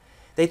mentality.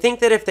 They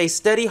think that if they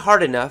study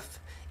hard enough,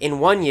 in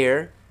 1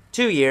 year,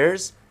 2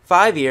 years,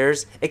 5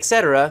 years,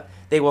 etc.,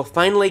 they will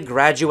finally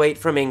graduate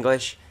from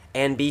English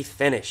and be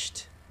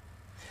finished.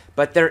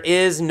 But there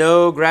is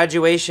no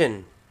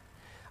graduation.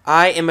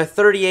 I am a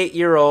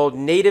 38-year-old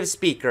native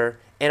speaker,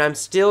 and I'm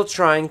still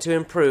trying to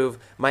improve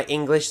my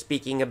English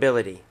speaking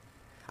ability.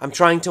 I'm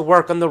trying to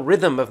work on the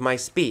rhythm of my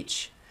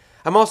speech.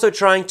 I'm also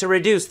trying to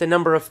reduce the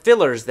number of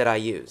fillers that I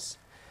use.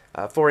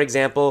 For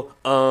example,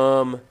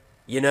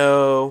 you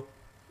know,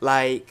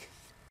 like.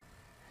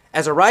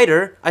 As a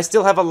writer, I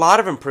still have a lot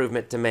of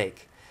improvement to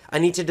make. I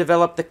need to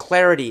develop the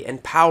clarity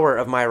and power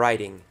of my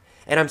writing,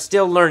 and I'm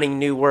still learning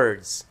new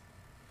words.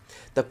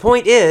 The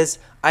point is,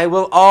 I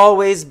will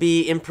always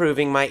be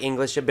improving my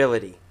English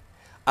ability.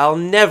 I'll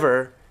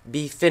never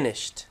be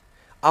finished.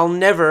 I'll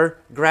never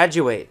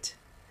graduate.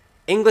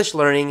 English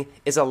learning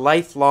is a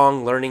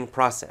lifelong learning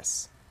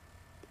process.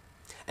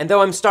 And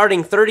though I'm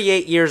starting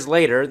 38 years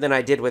later than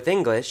I did with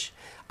English,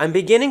 I'm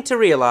beginning to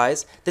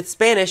realize that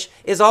Spanish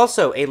is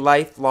also a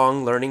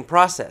lifelong learning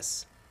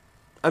process.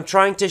 I'm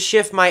trying to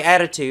shift my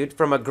attitude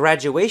from a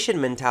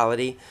graduation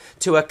mentality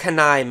to a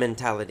kanai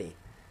mentality.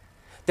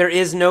 There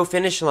is no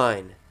finish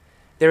line.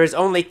 There is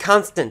only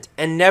constant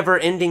and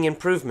never-ending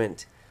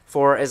improvement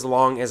for as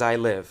long as I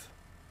live.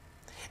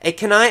 A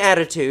kanai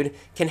attitude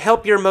can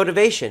help your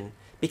motivation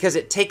because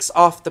it takes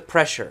off the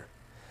pressure.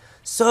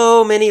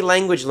 So many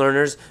language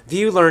learners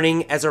view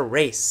learning as a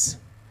race.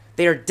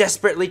 They are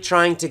desperately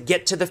trying to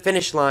get to the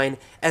finish line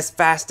as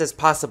fast as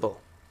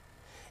possible.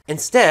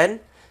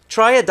 Instead,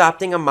 try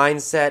adopting a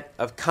mindset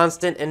of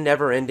constant and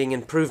never-ending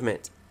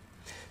improvement.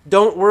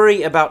 Don't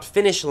worry about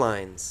finish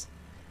lines.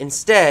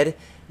 Instead,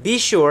 be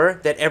sure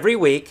that every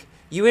week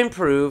you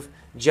improve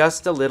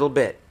just a little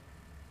bit.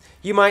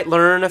 You might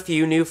learn a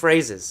few new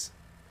phrases.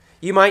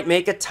 You might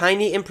make a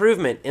tiny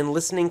improvement in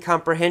listening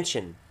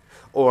comprehension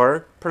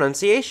or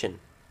pronunciation.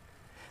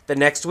 The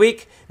next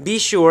week, be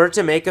sure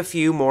to make a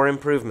few more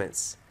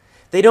improvements.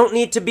 They don't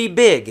need to be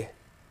big.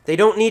 They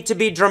don't need to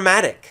be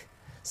dramatic.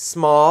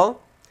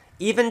 Small,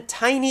 even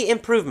tiny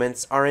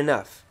improvements are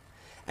enough,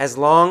 as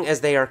long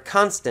as they are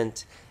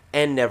constant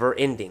and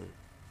never-ending.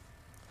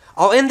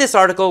 I'll end this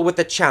article with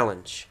a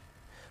challenge.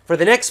 For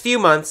the next few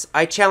months,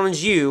 I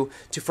challenge you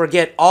to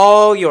forget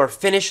all your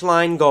finish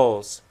line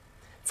goals.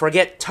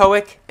 Forget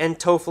TOEIC and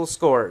TOEFL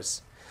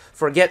scores.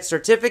 Forget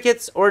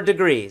certificates or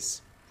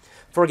degrees.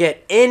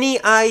 Forget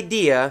any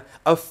idea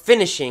of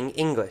finishing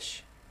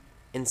English.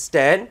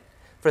 Instead,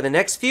 for the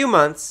next few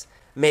months,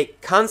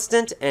 make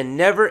constant and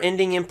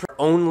never-ending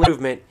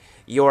improvement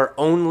your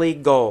only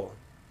goal.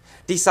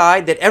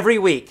 Decide that every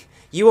week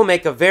you will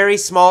make a very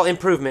small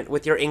improvement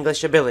with your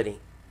English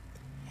ability.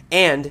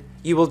 And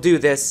you will do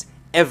this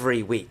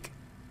every week.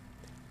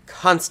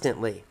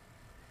 Constantly.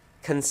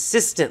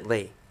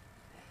 Consistently.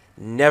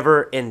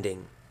 Never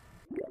ending.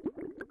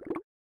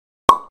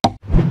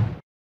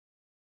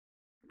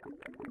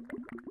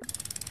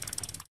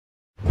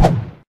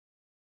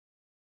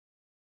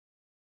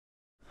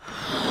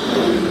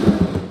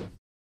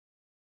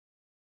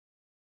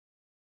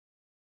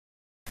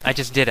 I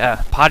just did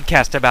a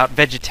podcast about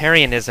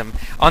vegetarianism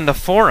on the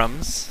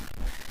forums.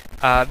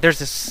 There's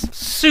this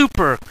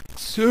super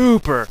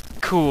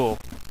cool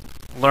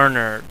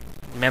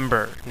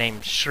member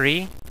named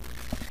Shri.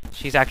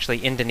 She's actually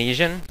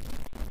Indonesian.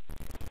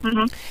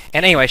 Mm-hmm.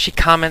 And anyway, she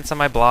comments on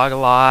my blog a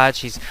lot.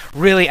 She's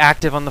really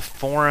active on the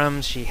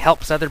forums. She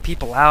helps other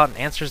people out and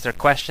answers their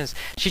questions.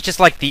 She's just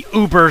like the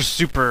uber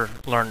super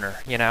learner,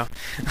 you know?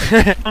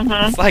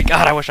 Mm-hmm. It's like,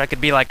 God, I wish I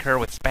could be like her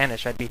with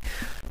Spanish. I'd be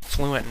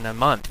fluent in a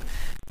month.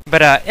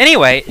 But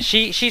anyway,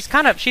 she's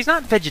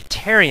not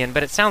vegetarian,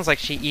 but it sounds like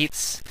she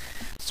eats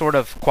sort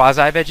of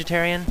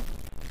quasi-vegetarian.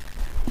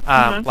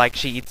 Like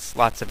she eats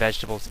lots of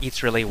vegetables,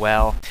 eats really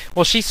well.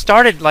 Well, she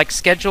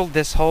scheduled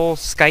this whole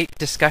Skype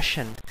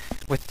discussion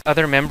with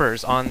other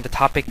members on the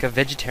topic of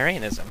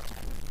vegetarianism.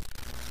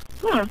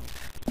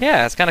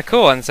 Yeah, it's kind of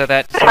cool, and so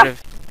that sort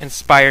of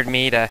inspired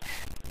me to,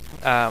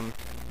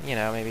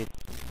 maybe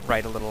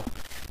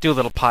do a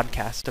little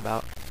podcast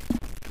about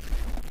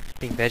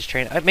being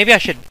vegetarian. Maybe I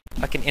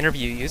can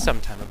interview you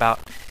sometime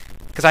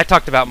because I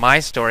talked about my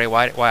story,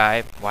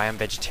 why I'm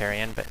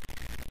vegetarian, but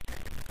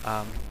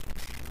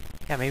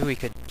yeah, maybe we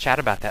could chat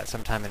about that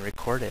sometime and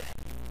record it.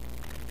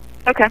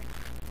 Okay.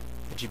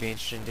 Would you be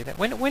interested in doing that?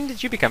 When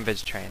did you become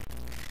vegetarian?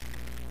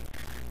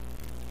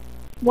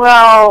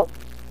 Well,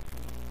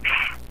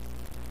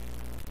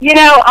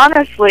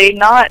 honestly,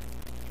 not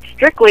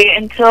strictly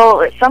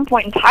until at some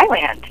point in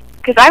Thailand,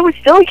 because I was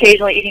still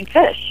occasionally eating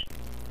fish.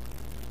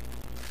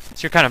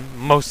 So you're kind of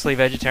mostly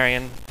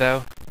vegetarian,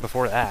 though,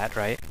 before that,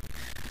 right?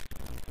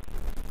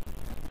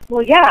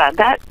 Well, yeah,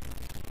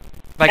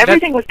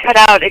 everything was cut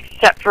out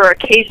except for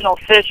occasional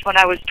fish when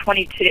I was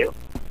 22.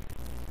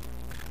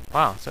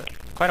 Wow, so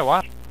quite a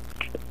while.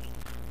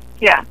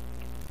 Yeah.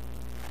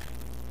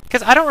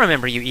 Because I don't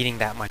remember you eating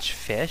that much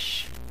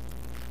fish.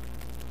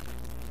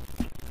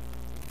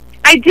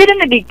 I did in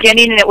the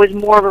beginning, and it was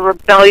more of a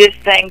rebellious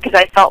thing because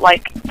I felt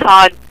like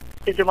Todd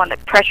is the one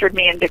that pressured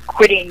me into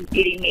quitting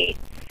eating meat.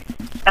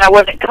 And I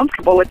wasn't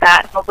comfortable with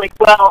that. I was like,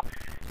 well,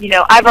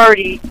 I've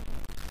already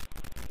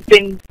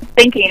been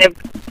thinking of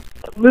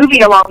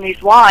moving along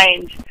these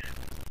lines.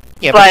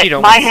 Yeah, but you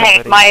don't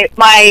I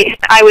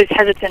was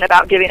hesitant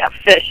about giving up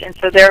fish, and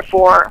so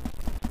therefore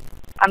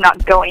I'm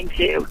not going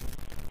to.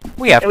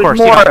 Well, yeah, of course,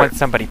 you don't want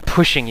somebody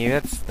pushing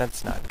you.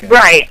 That's not good.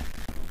 Right.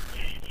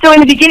 So in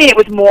the beginning it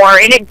was more,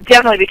 and it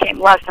definitely became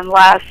less and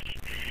less.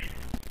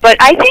 But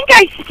I think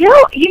I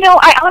still,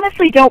 I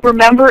honestly don't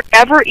remember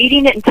ever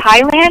eating it in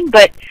Thailand,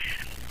 but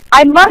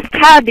I must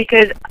have,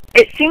 because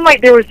it seemed like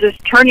there was this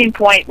turning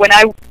point when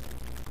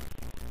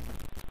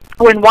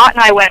Watt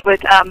and I went with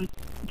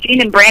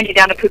Jean and Brandy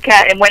down to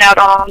Phuket and went out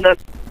on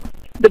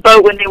the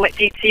boat when they went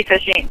deep sea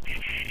fishing.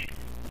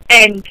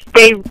 And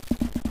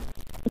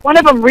one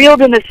of them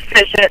reeled in this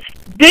fish, and it's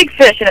big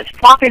fish, and it's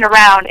flopping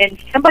around, and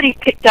somebody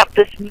picked up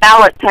this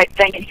mallet type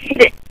thing and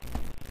hit it,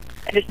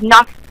 and just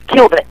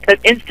killed it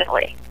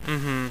instantly.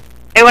 Mm-hmm.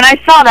 And when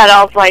I saw that,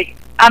 I was like,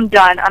 I'm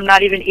done. I'm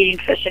not even eating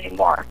fish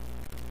anymore.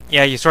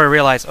 Yeah, you sort of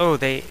realize, oh,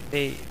 they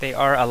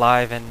are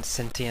alive and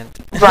sentient.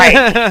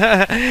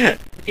 Right.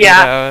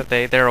 Yeah.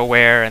 They're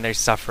aware and they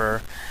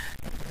suffer.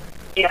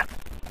 Yeah.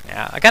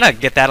 Yeah, I kind of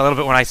get that a little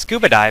bit when I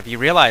scuba dive. You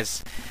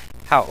realize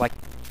how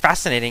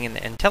fascinating and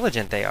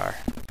intelligent they are.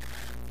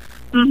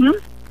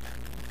 Mhm.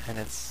 And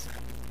it's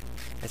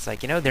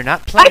like, they're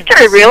not plants. I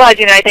started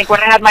realizing it, I think,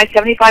 when I had my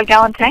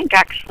 75-gallon tank,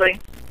 actually.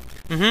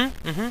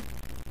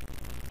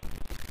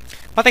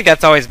 I think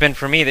that's always been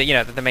for me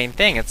that the main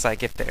thing. It's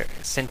like if they're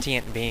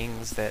sentient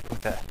beings that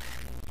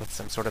with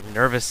some sort of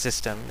nervous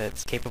system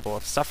that's capable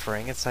of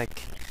suffering, it's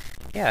like,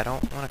 yeah, I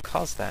don't want to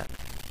cause that.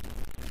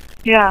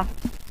 Yeah.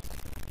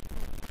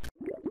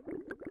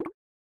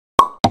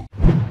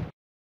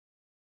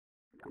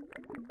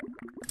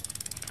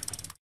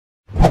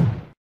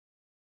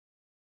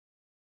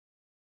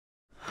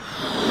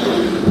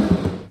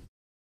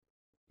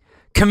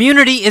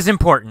 Community is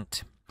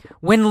important.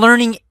 When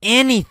learning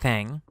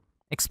anything,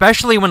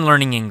 especially when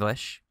learning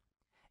English,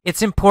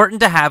 it's important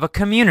to have a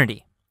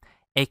community,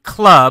 a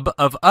club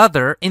of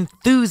other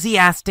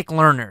enthusiastic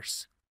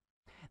learners.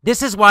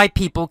 This is why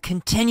people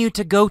continue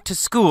to go to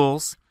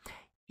schools,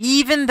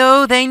 even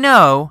though they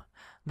know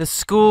the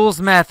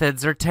school's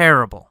methods are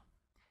terrible.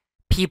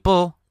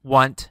 People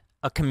want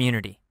a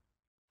community.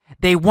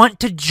 They want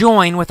to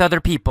join with other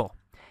people.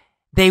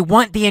 They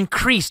want the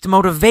increased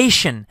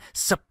motivation,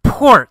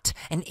 support,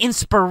 and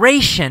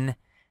inspiration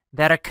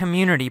that a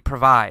community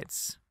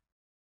provides.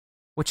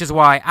 Which is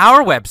why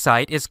our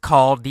website is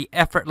called the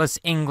Effortless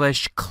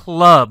English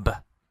Club.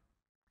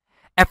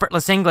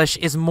 Effortless English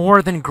is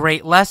more than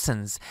great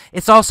lessons.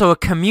 It's also a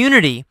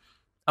community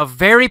of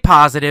very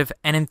positive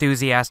and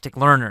enthusiastic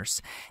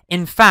learners.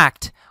 In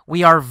fact,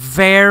 we are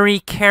very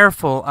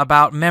careful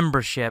about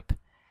membership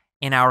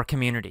in our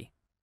community.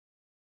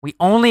 We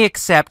only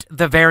accept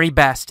the very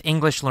best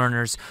English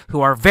learners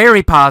who are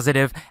very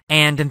positive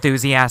and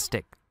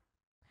enthusiastic.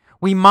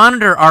 We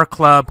monitor our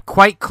club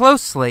quite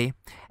closely,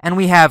 and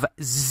we have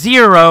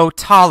zero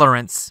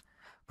tolerance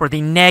for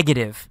the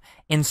negative,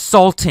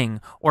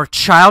 insulting, or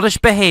childish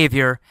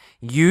behavior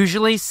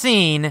usually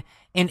seen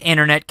in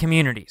internet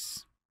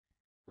communities.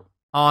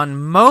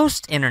 On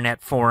most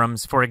internet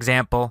forums, for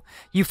example,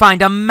 you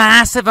find a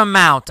massive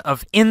amount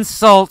of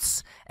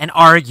insults and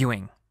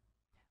arguing.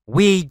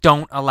 We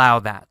don't allow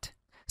that.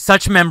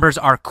 Such members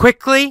are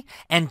quickly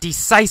and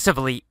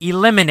decisively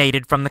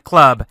eliminated from the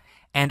club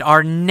and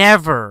are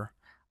never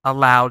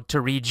allowed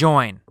to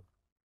rejoin.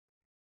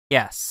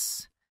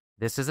 Yes,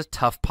 this is a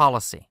tough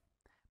policy,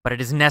 but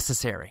it is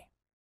necessary.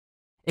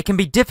 It can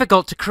be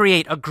difficult to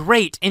create a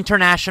great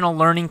international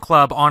learning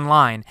club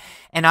online,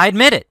 and I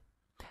admit it.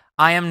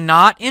 I am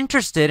not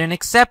interested in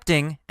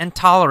accepting and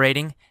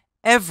tolerating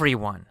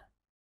everyone.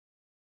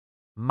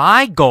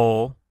 My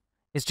goal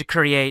is to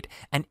create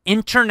an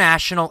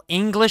international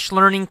English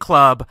learning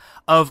club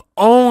of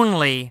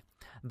only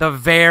the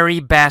very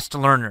best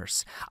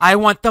learners. I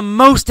want the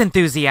most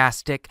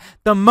enthusiastic,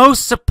 the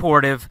most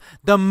supportive,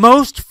 the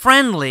most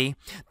friendly,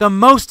 the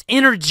most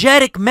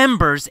energetic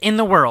members in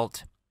the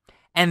world.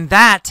 And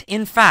that,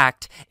 in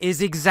fact,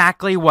 is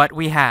exactly what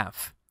we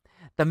have.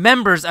 The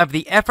members of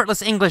the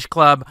Effortless English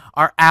Club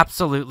are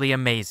absolutely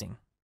amazing.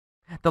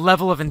 The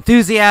level of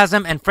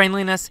enthusiasm and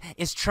friendliness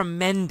is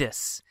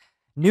tremendous.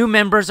 New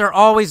members are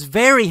always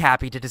very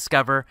happy to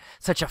discover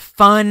such a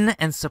fun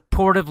and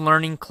supportive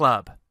learning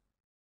club.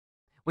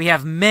 We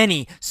have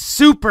many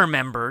super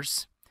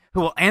members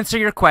who will answer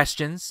your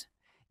questions,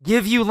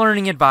 give you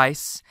learning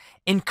advice,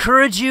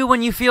 encourage you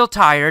when you feel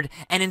tired,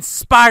 and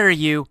inspire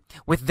you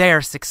with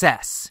their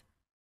success.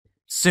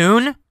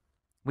 Soon,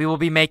 we will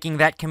be making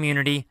that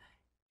community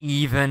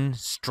even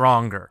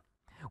stronger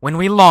when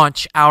we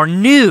launch our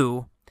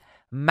new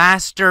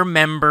Master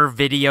Member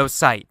video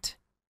site.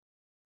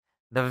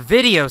 The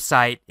video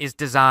site is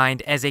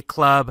designed as a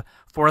club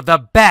for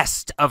the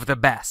best of the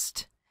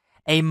best.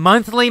 A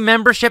monthly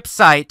membership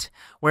site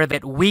where the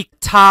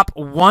top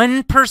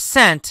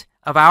 1%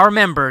 of our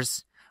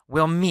members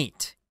will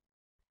meet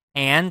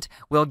and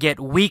will get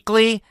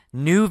weekly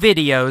new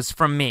videos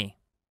from me.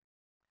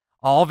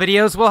 All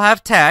videos will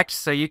have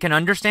text so you can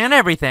understand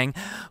everything,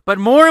 but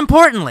more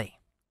importantly,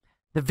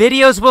 the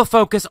videos will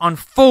focus on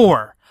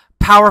 4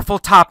 powerful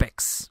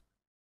topics: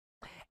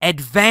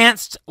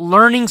 advanced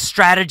learning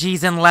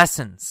strategies and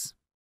lessons,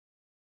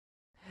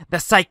 the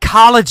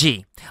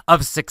psychology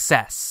of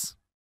success,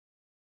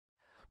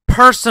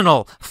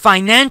 personal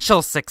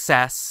financial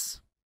success,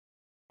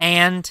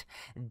 and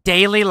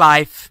daily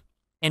life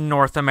in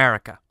North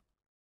America.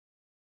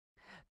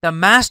 The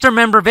Master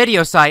Member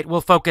video site will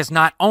focus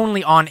not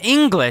only on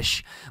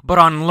English, but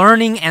on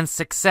learning and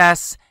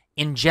success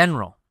in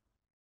general.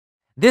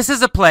 This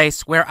is a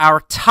place where our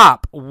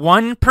top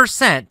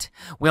 1%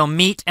 will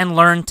meet and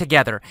learn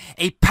together,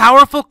 a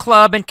powerful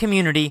club and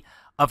community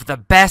of the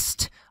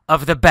best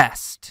of the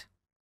best.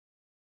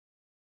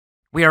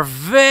 We are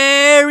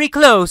very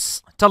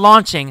close to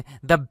launching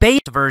the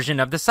beta version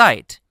of the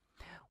site.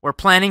 We're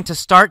planning to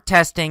start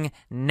testing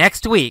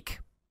next week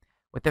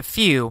with a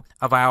few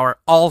of our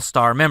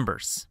all-star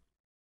members.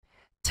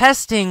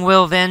 Testing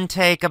will then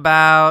take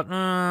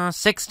about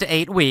 6 to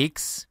 8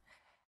 weeks,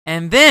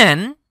 and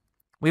then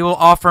we will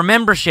offer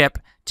membership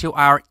to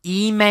our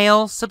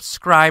email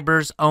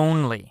subscribers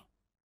only.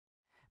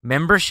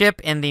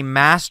 Membership in the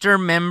Master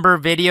Member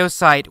video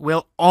site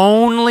will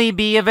only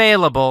be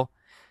available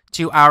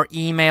to our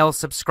email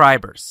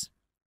subscribers.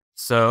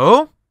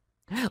 So,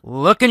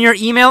 look in your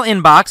email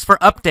inbox for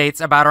updates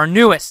about our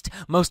newest,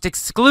 most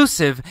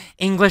exclusive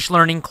English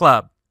Learning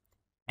Club.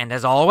 And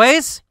as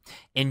always,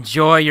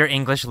 enjoy your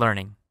English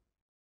learning.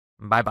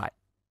 Bye-bye.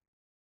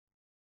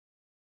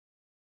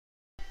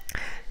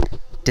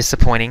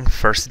 Disappointing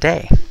first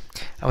day.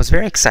 I was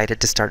very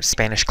excited to start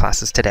Spanish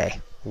classes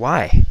today.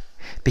 Why?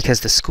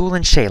 Because the school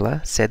in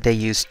Shayla said they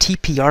use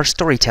TPR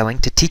storytelling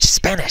to teach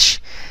Spanish.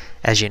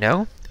 As you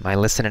know, my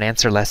listen and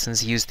answer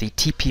lessons use the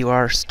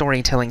TPR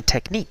storytelling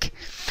technique.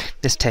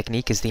 This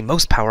technique is the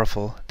most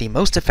powerful, the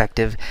most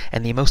effective,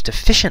 and the most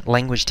efficient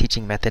language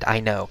teaching method I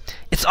know.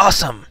 It's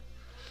awesome!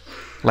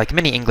 Like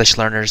many English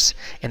learners,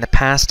 in the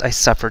past I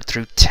suffered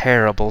through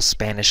terrible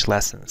Spanish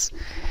lessons.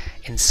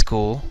 In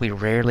school, we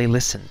rarely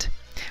listened.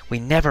 We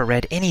never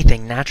read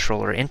anything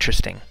natural or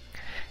interesting.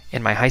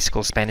 In my high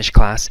school Spanish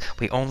class,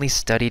 we only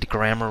studied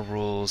grammar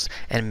rules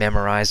and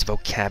memorized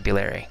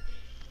vocabulary.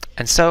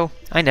 And so,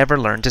 I never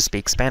learned to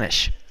speak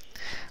Spanish.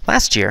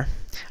 Last year,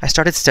 I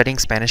started studying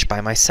Spanish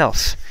by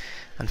myself.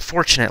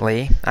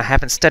 Unfortunately, I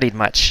haven't studied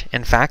much.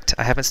 In fact,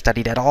 I haven't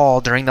studied at all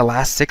during the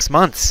last 6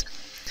 months.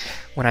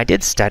 When I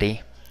did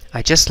study,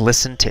 I just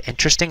listened to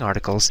interesting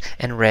articles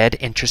and read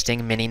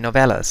interesting mini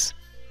novellas.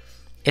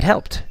 It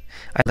helped.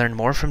 I learned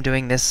more from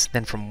doing this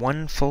than from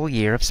 1 full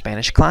year of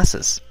Spanish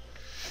classes.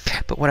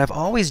 But what I've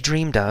always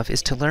dreamed of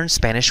is to learn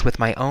Spanish with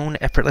my own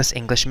effortless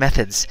English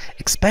methods,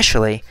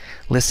 especially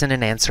listen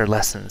and answer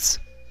lessons.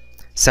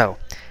 So,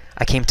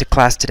 I came to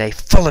class today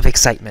full of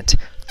excitement.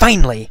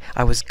 Finally,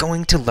 I was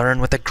going to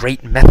learn with a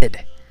great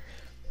method.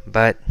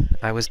 But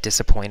I was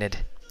disappointed.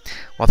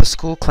 While the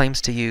school claims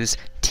to use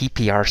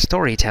TPR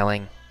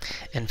storytelling,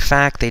 in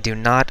fact, they do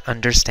not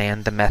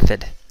understand the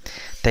method.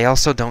 They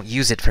also don't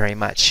use it very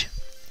much.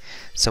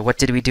 So what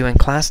did we do in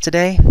class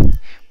today?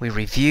 We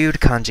reviewed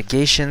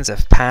conjugations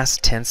of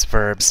past tense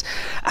verbs.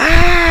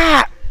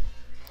 Back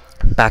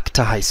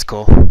to high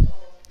school.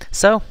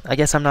 So, I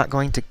guess I'm not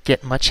going to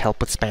get much help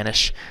with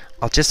Spanish.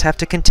 I'll just have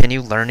to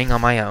continue learning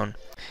on my own.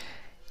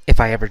 If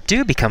I ever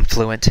do become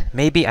fluent,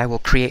 maybe I will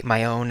create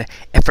my own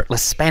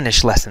effortless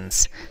Spanish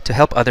lessons to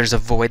help others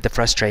avoid the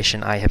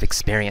frustration I have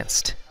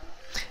experienced.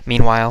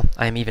 Meanwhile,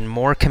 I am even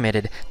more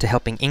committed to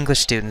helping English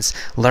students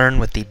learn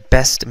with the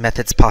best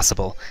methods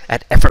possible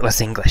at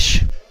Effortless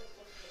English.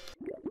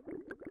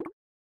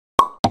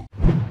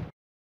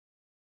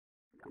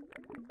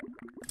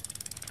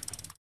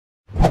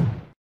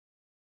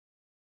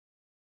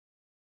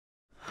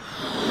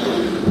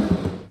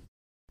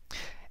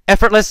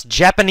 Effortless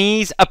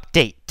Japanese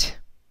Update.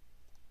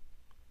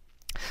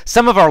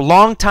 Some of our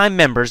longtime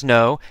members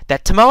know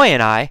that Tomoe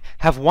and I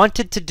have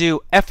wanted to do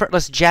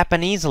effortless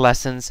Japanese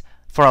lessons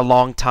for a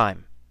long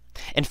time.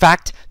 In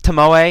fact,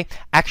 Tomoe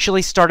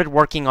actually started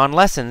working on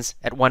lessons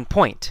at one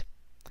point,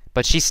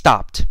 but she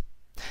stopped.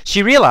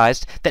 She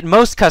realized that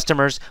most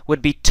customers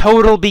would be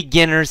total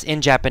beginners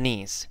in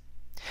Japanese.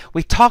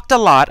 We talked a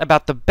lot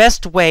about the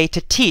best way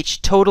to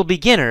teach total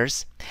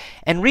beginners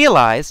and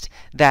realized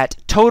that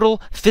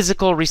total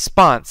physical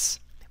response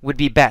would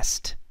be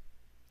best.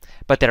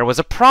 But there was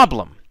a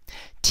problem.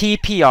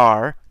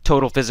 TPR,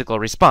 total physical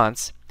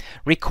response,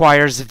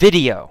 requires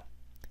video,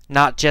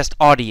 not just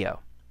audio.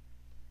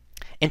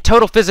 In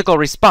total physical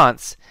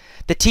response,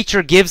 the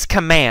teacher gives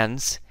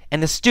commands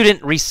and the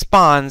student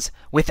responds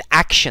with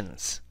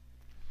actions.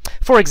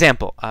 For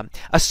example,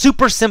 a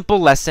super simple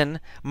lesson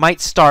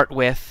might start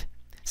with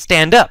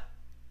stand up.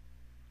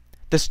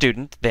 The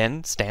student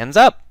then stands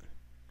up.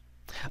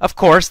 Of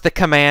course, the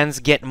commands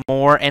get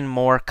more and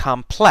more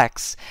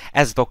complex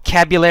as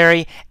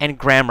vocabulary and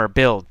grammar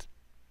build.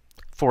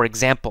 For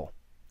example,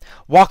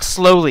 walk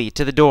slowly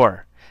to the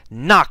door,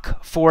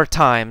 knock 4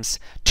 times,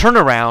 turn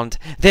around,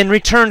 then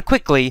return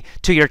quickly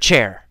to your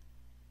chair.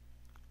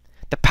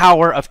 The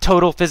power of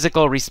total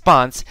physical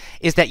response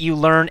is that you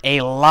learn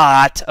a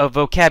lot of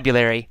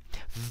vocabulary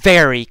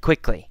very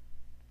quickly.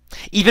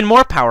 Even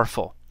more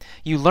powerful,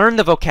 you learn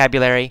the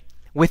vocabulary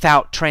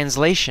without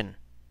translation.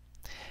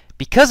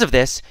 Because of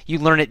this, you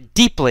learn it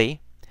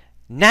deeply,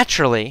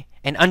 naturally,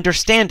 and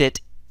understand it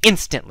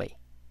instantly.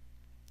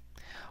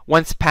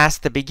 Once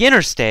past the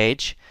beginner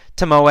stage,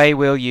 Tomoe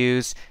will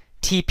use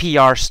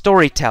TPR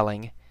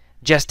storytelling,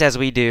 just as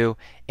we do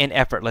in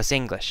Effortless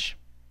English.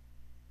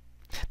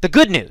 The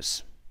good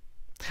news: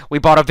 we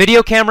bought a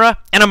video camera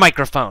and a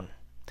microphone.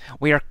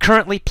 We are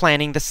currently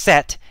planning the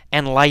set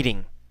and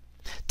lighting.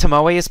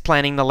 Tomoe is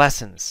planning the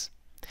lessons.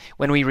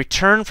 When we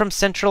return from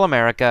Central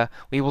America,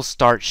 we will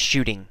start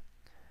shooting.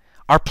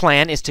 Our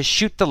plan is to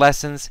shoot the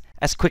lessons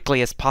as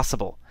quickly as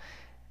possible.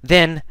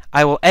 Then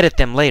I will edit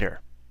them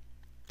later.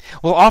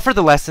 We'll offer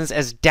the lessons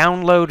as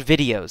download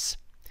videos,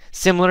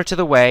 similar to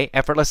the way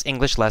Effortless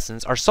English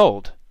lessons are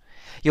sold.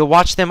 You'll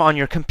watch them on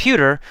your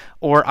computer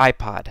or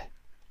iPod.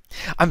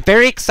 I'm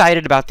very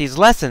excited about these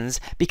lessons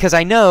because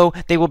I know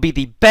they will be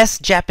the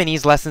best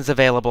Japanese lessons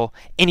available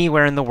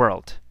anywhere in the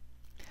world.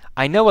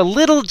 I know a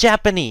little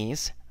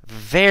Japanese,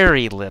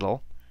 very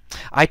little.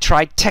 I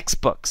tried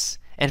textbooks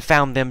and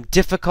found them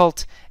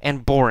difficult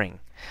and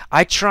boring.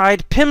 I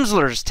tried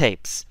Pimsleur's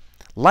tapes,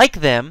 like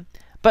them,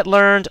 but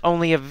learned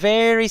only a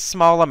very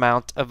small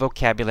amount of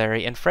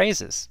vocabulary and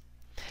phrases.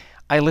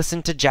 I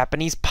listened to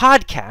Japanese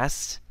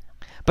podcasts,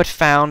 but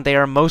found they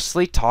are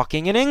mostly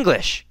talking in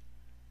English.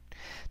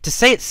 To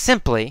say it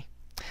simply,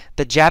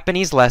 the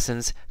Japanese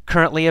lessons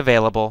currently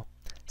available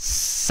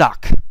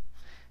suck.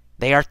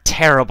 They are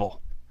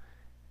terrible.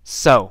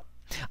 So,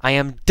 I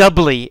am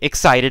doubly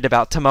excited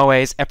about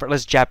Tomoe's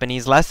Effortless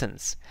Japanese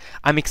lessons.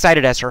 I'm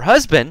excited as her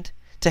husband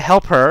to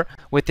help her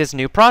with this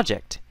new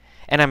project.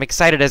 And I'm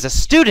excited as a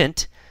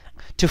student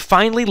to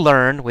finally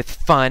learn with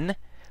fun,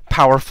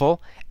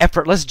 powerful,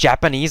 effortless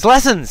Japanese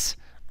lessons.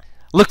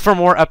 Look for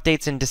more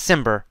updates in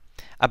December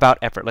about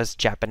Effortless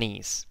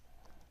Japanese.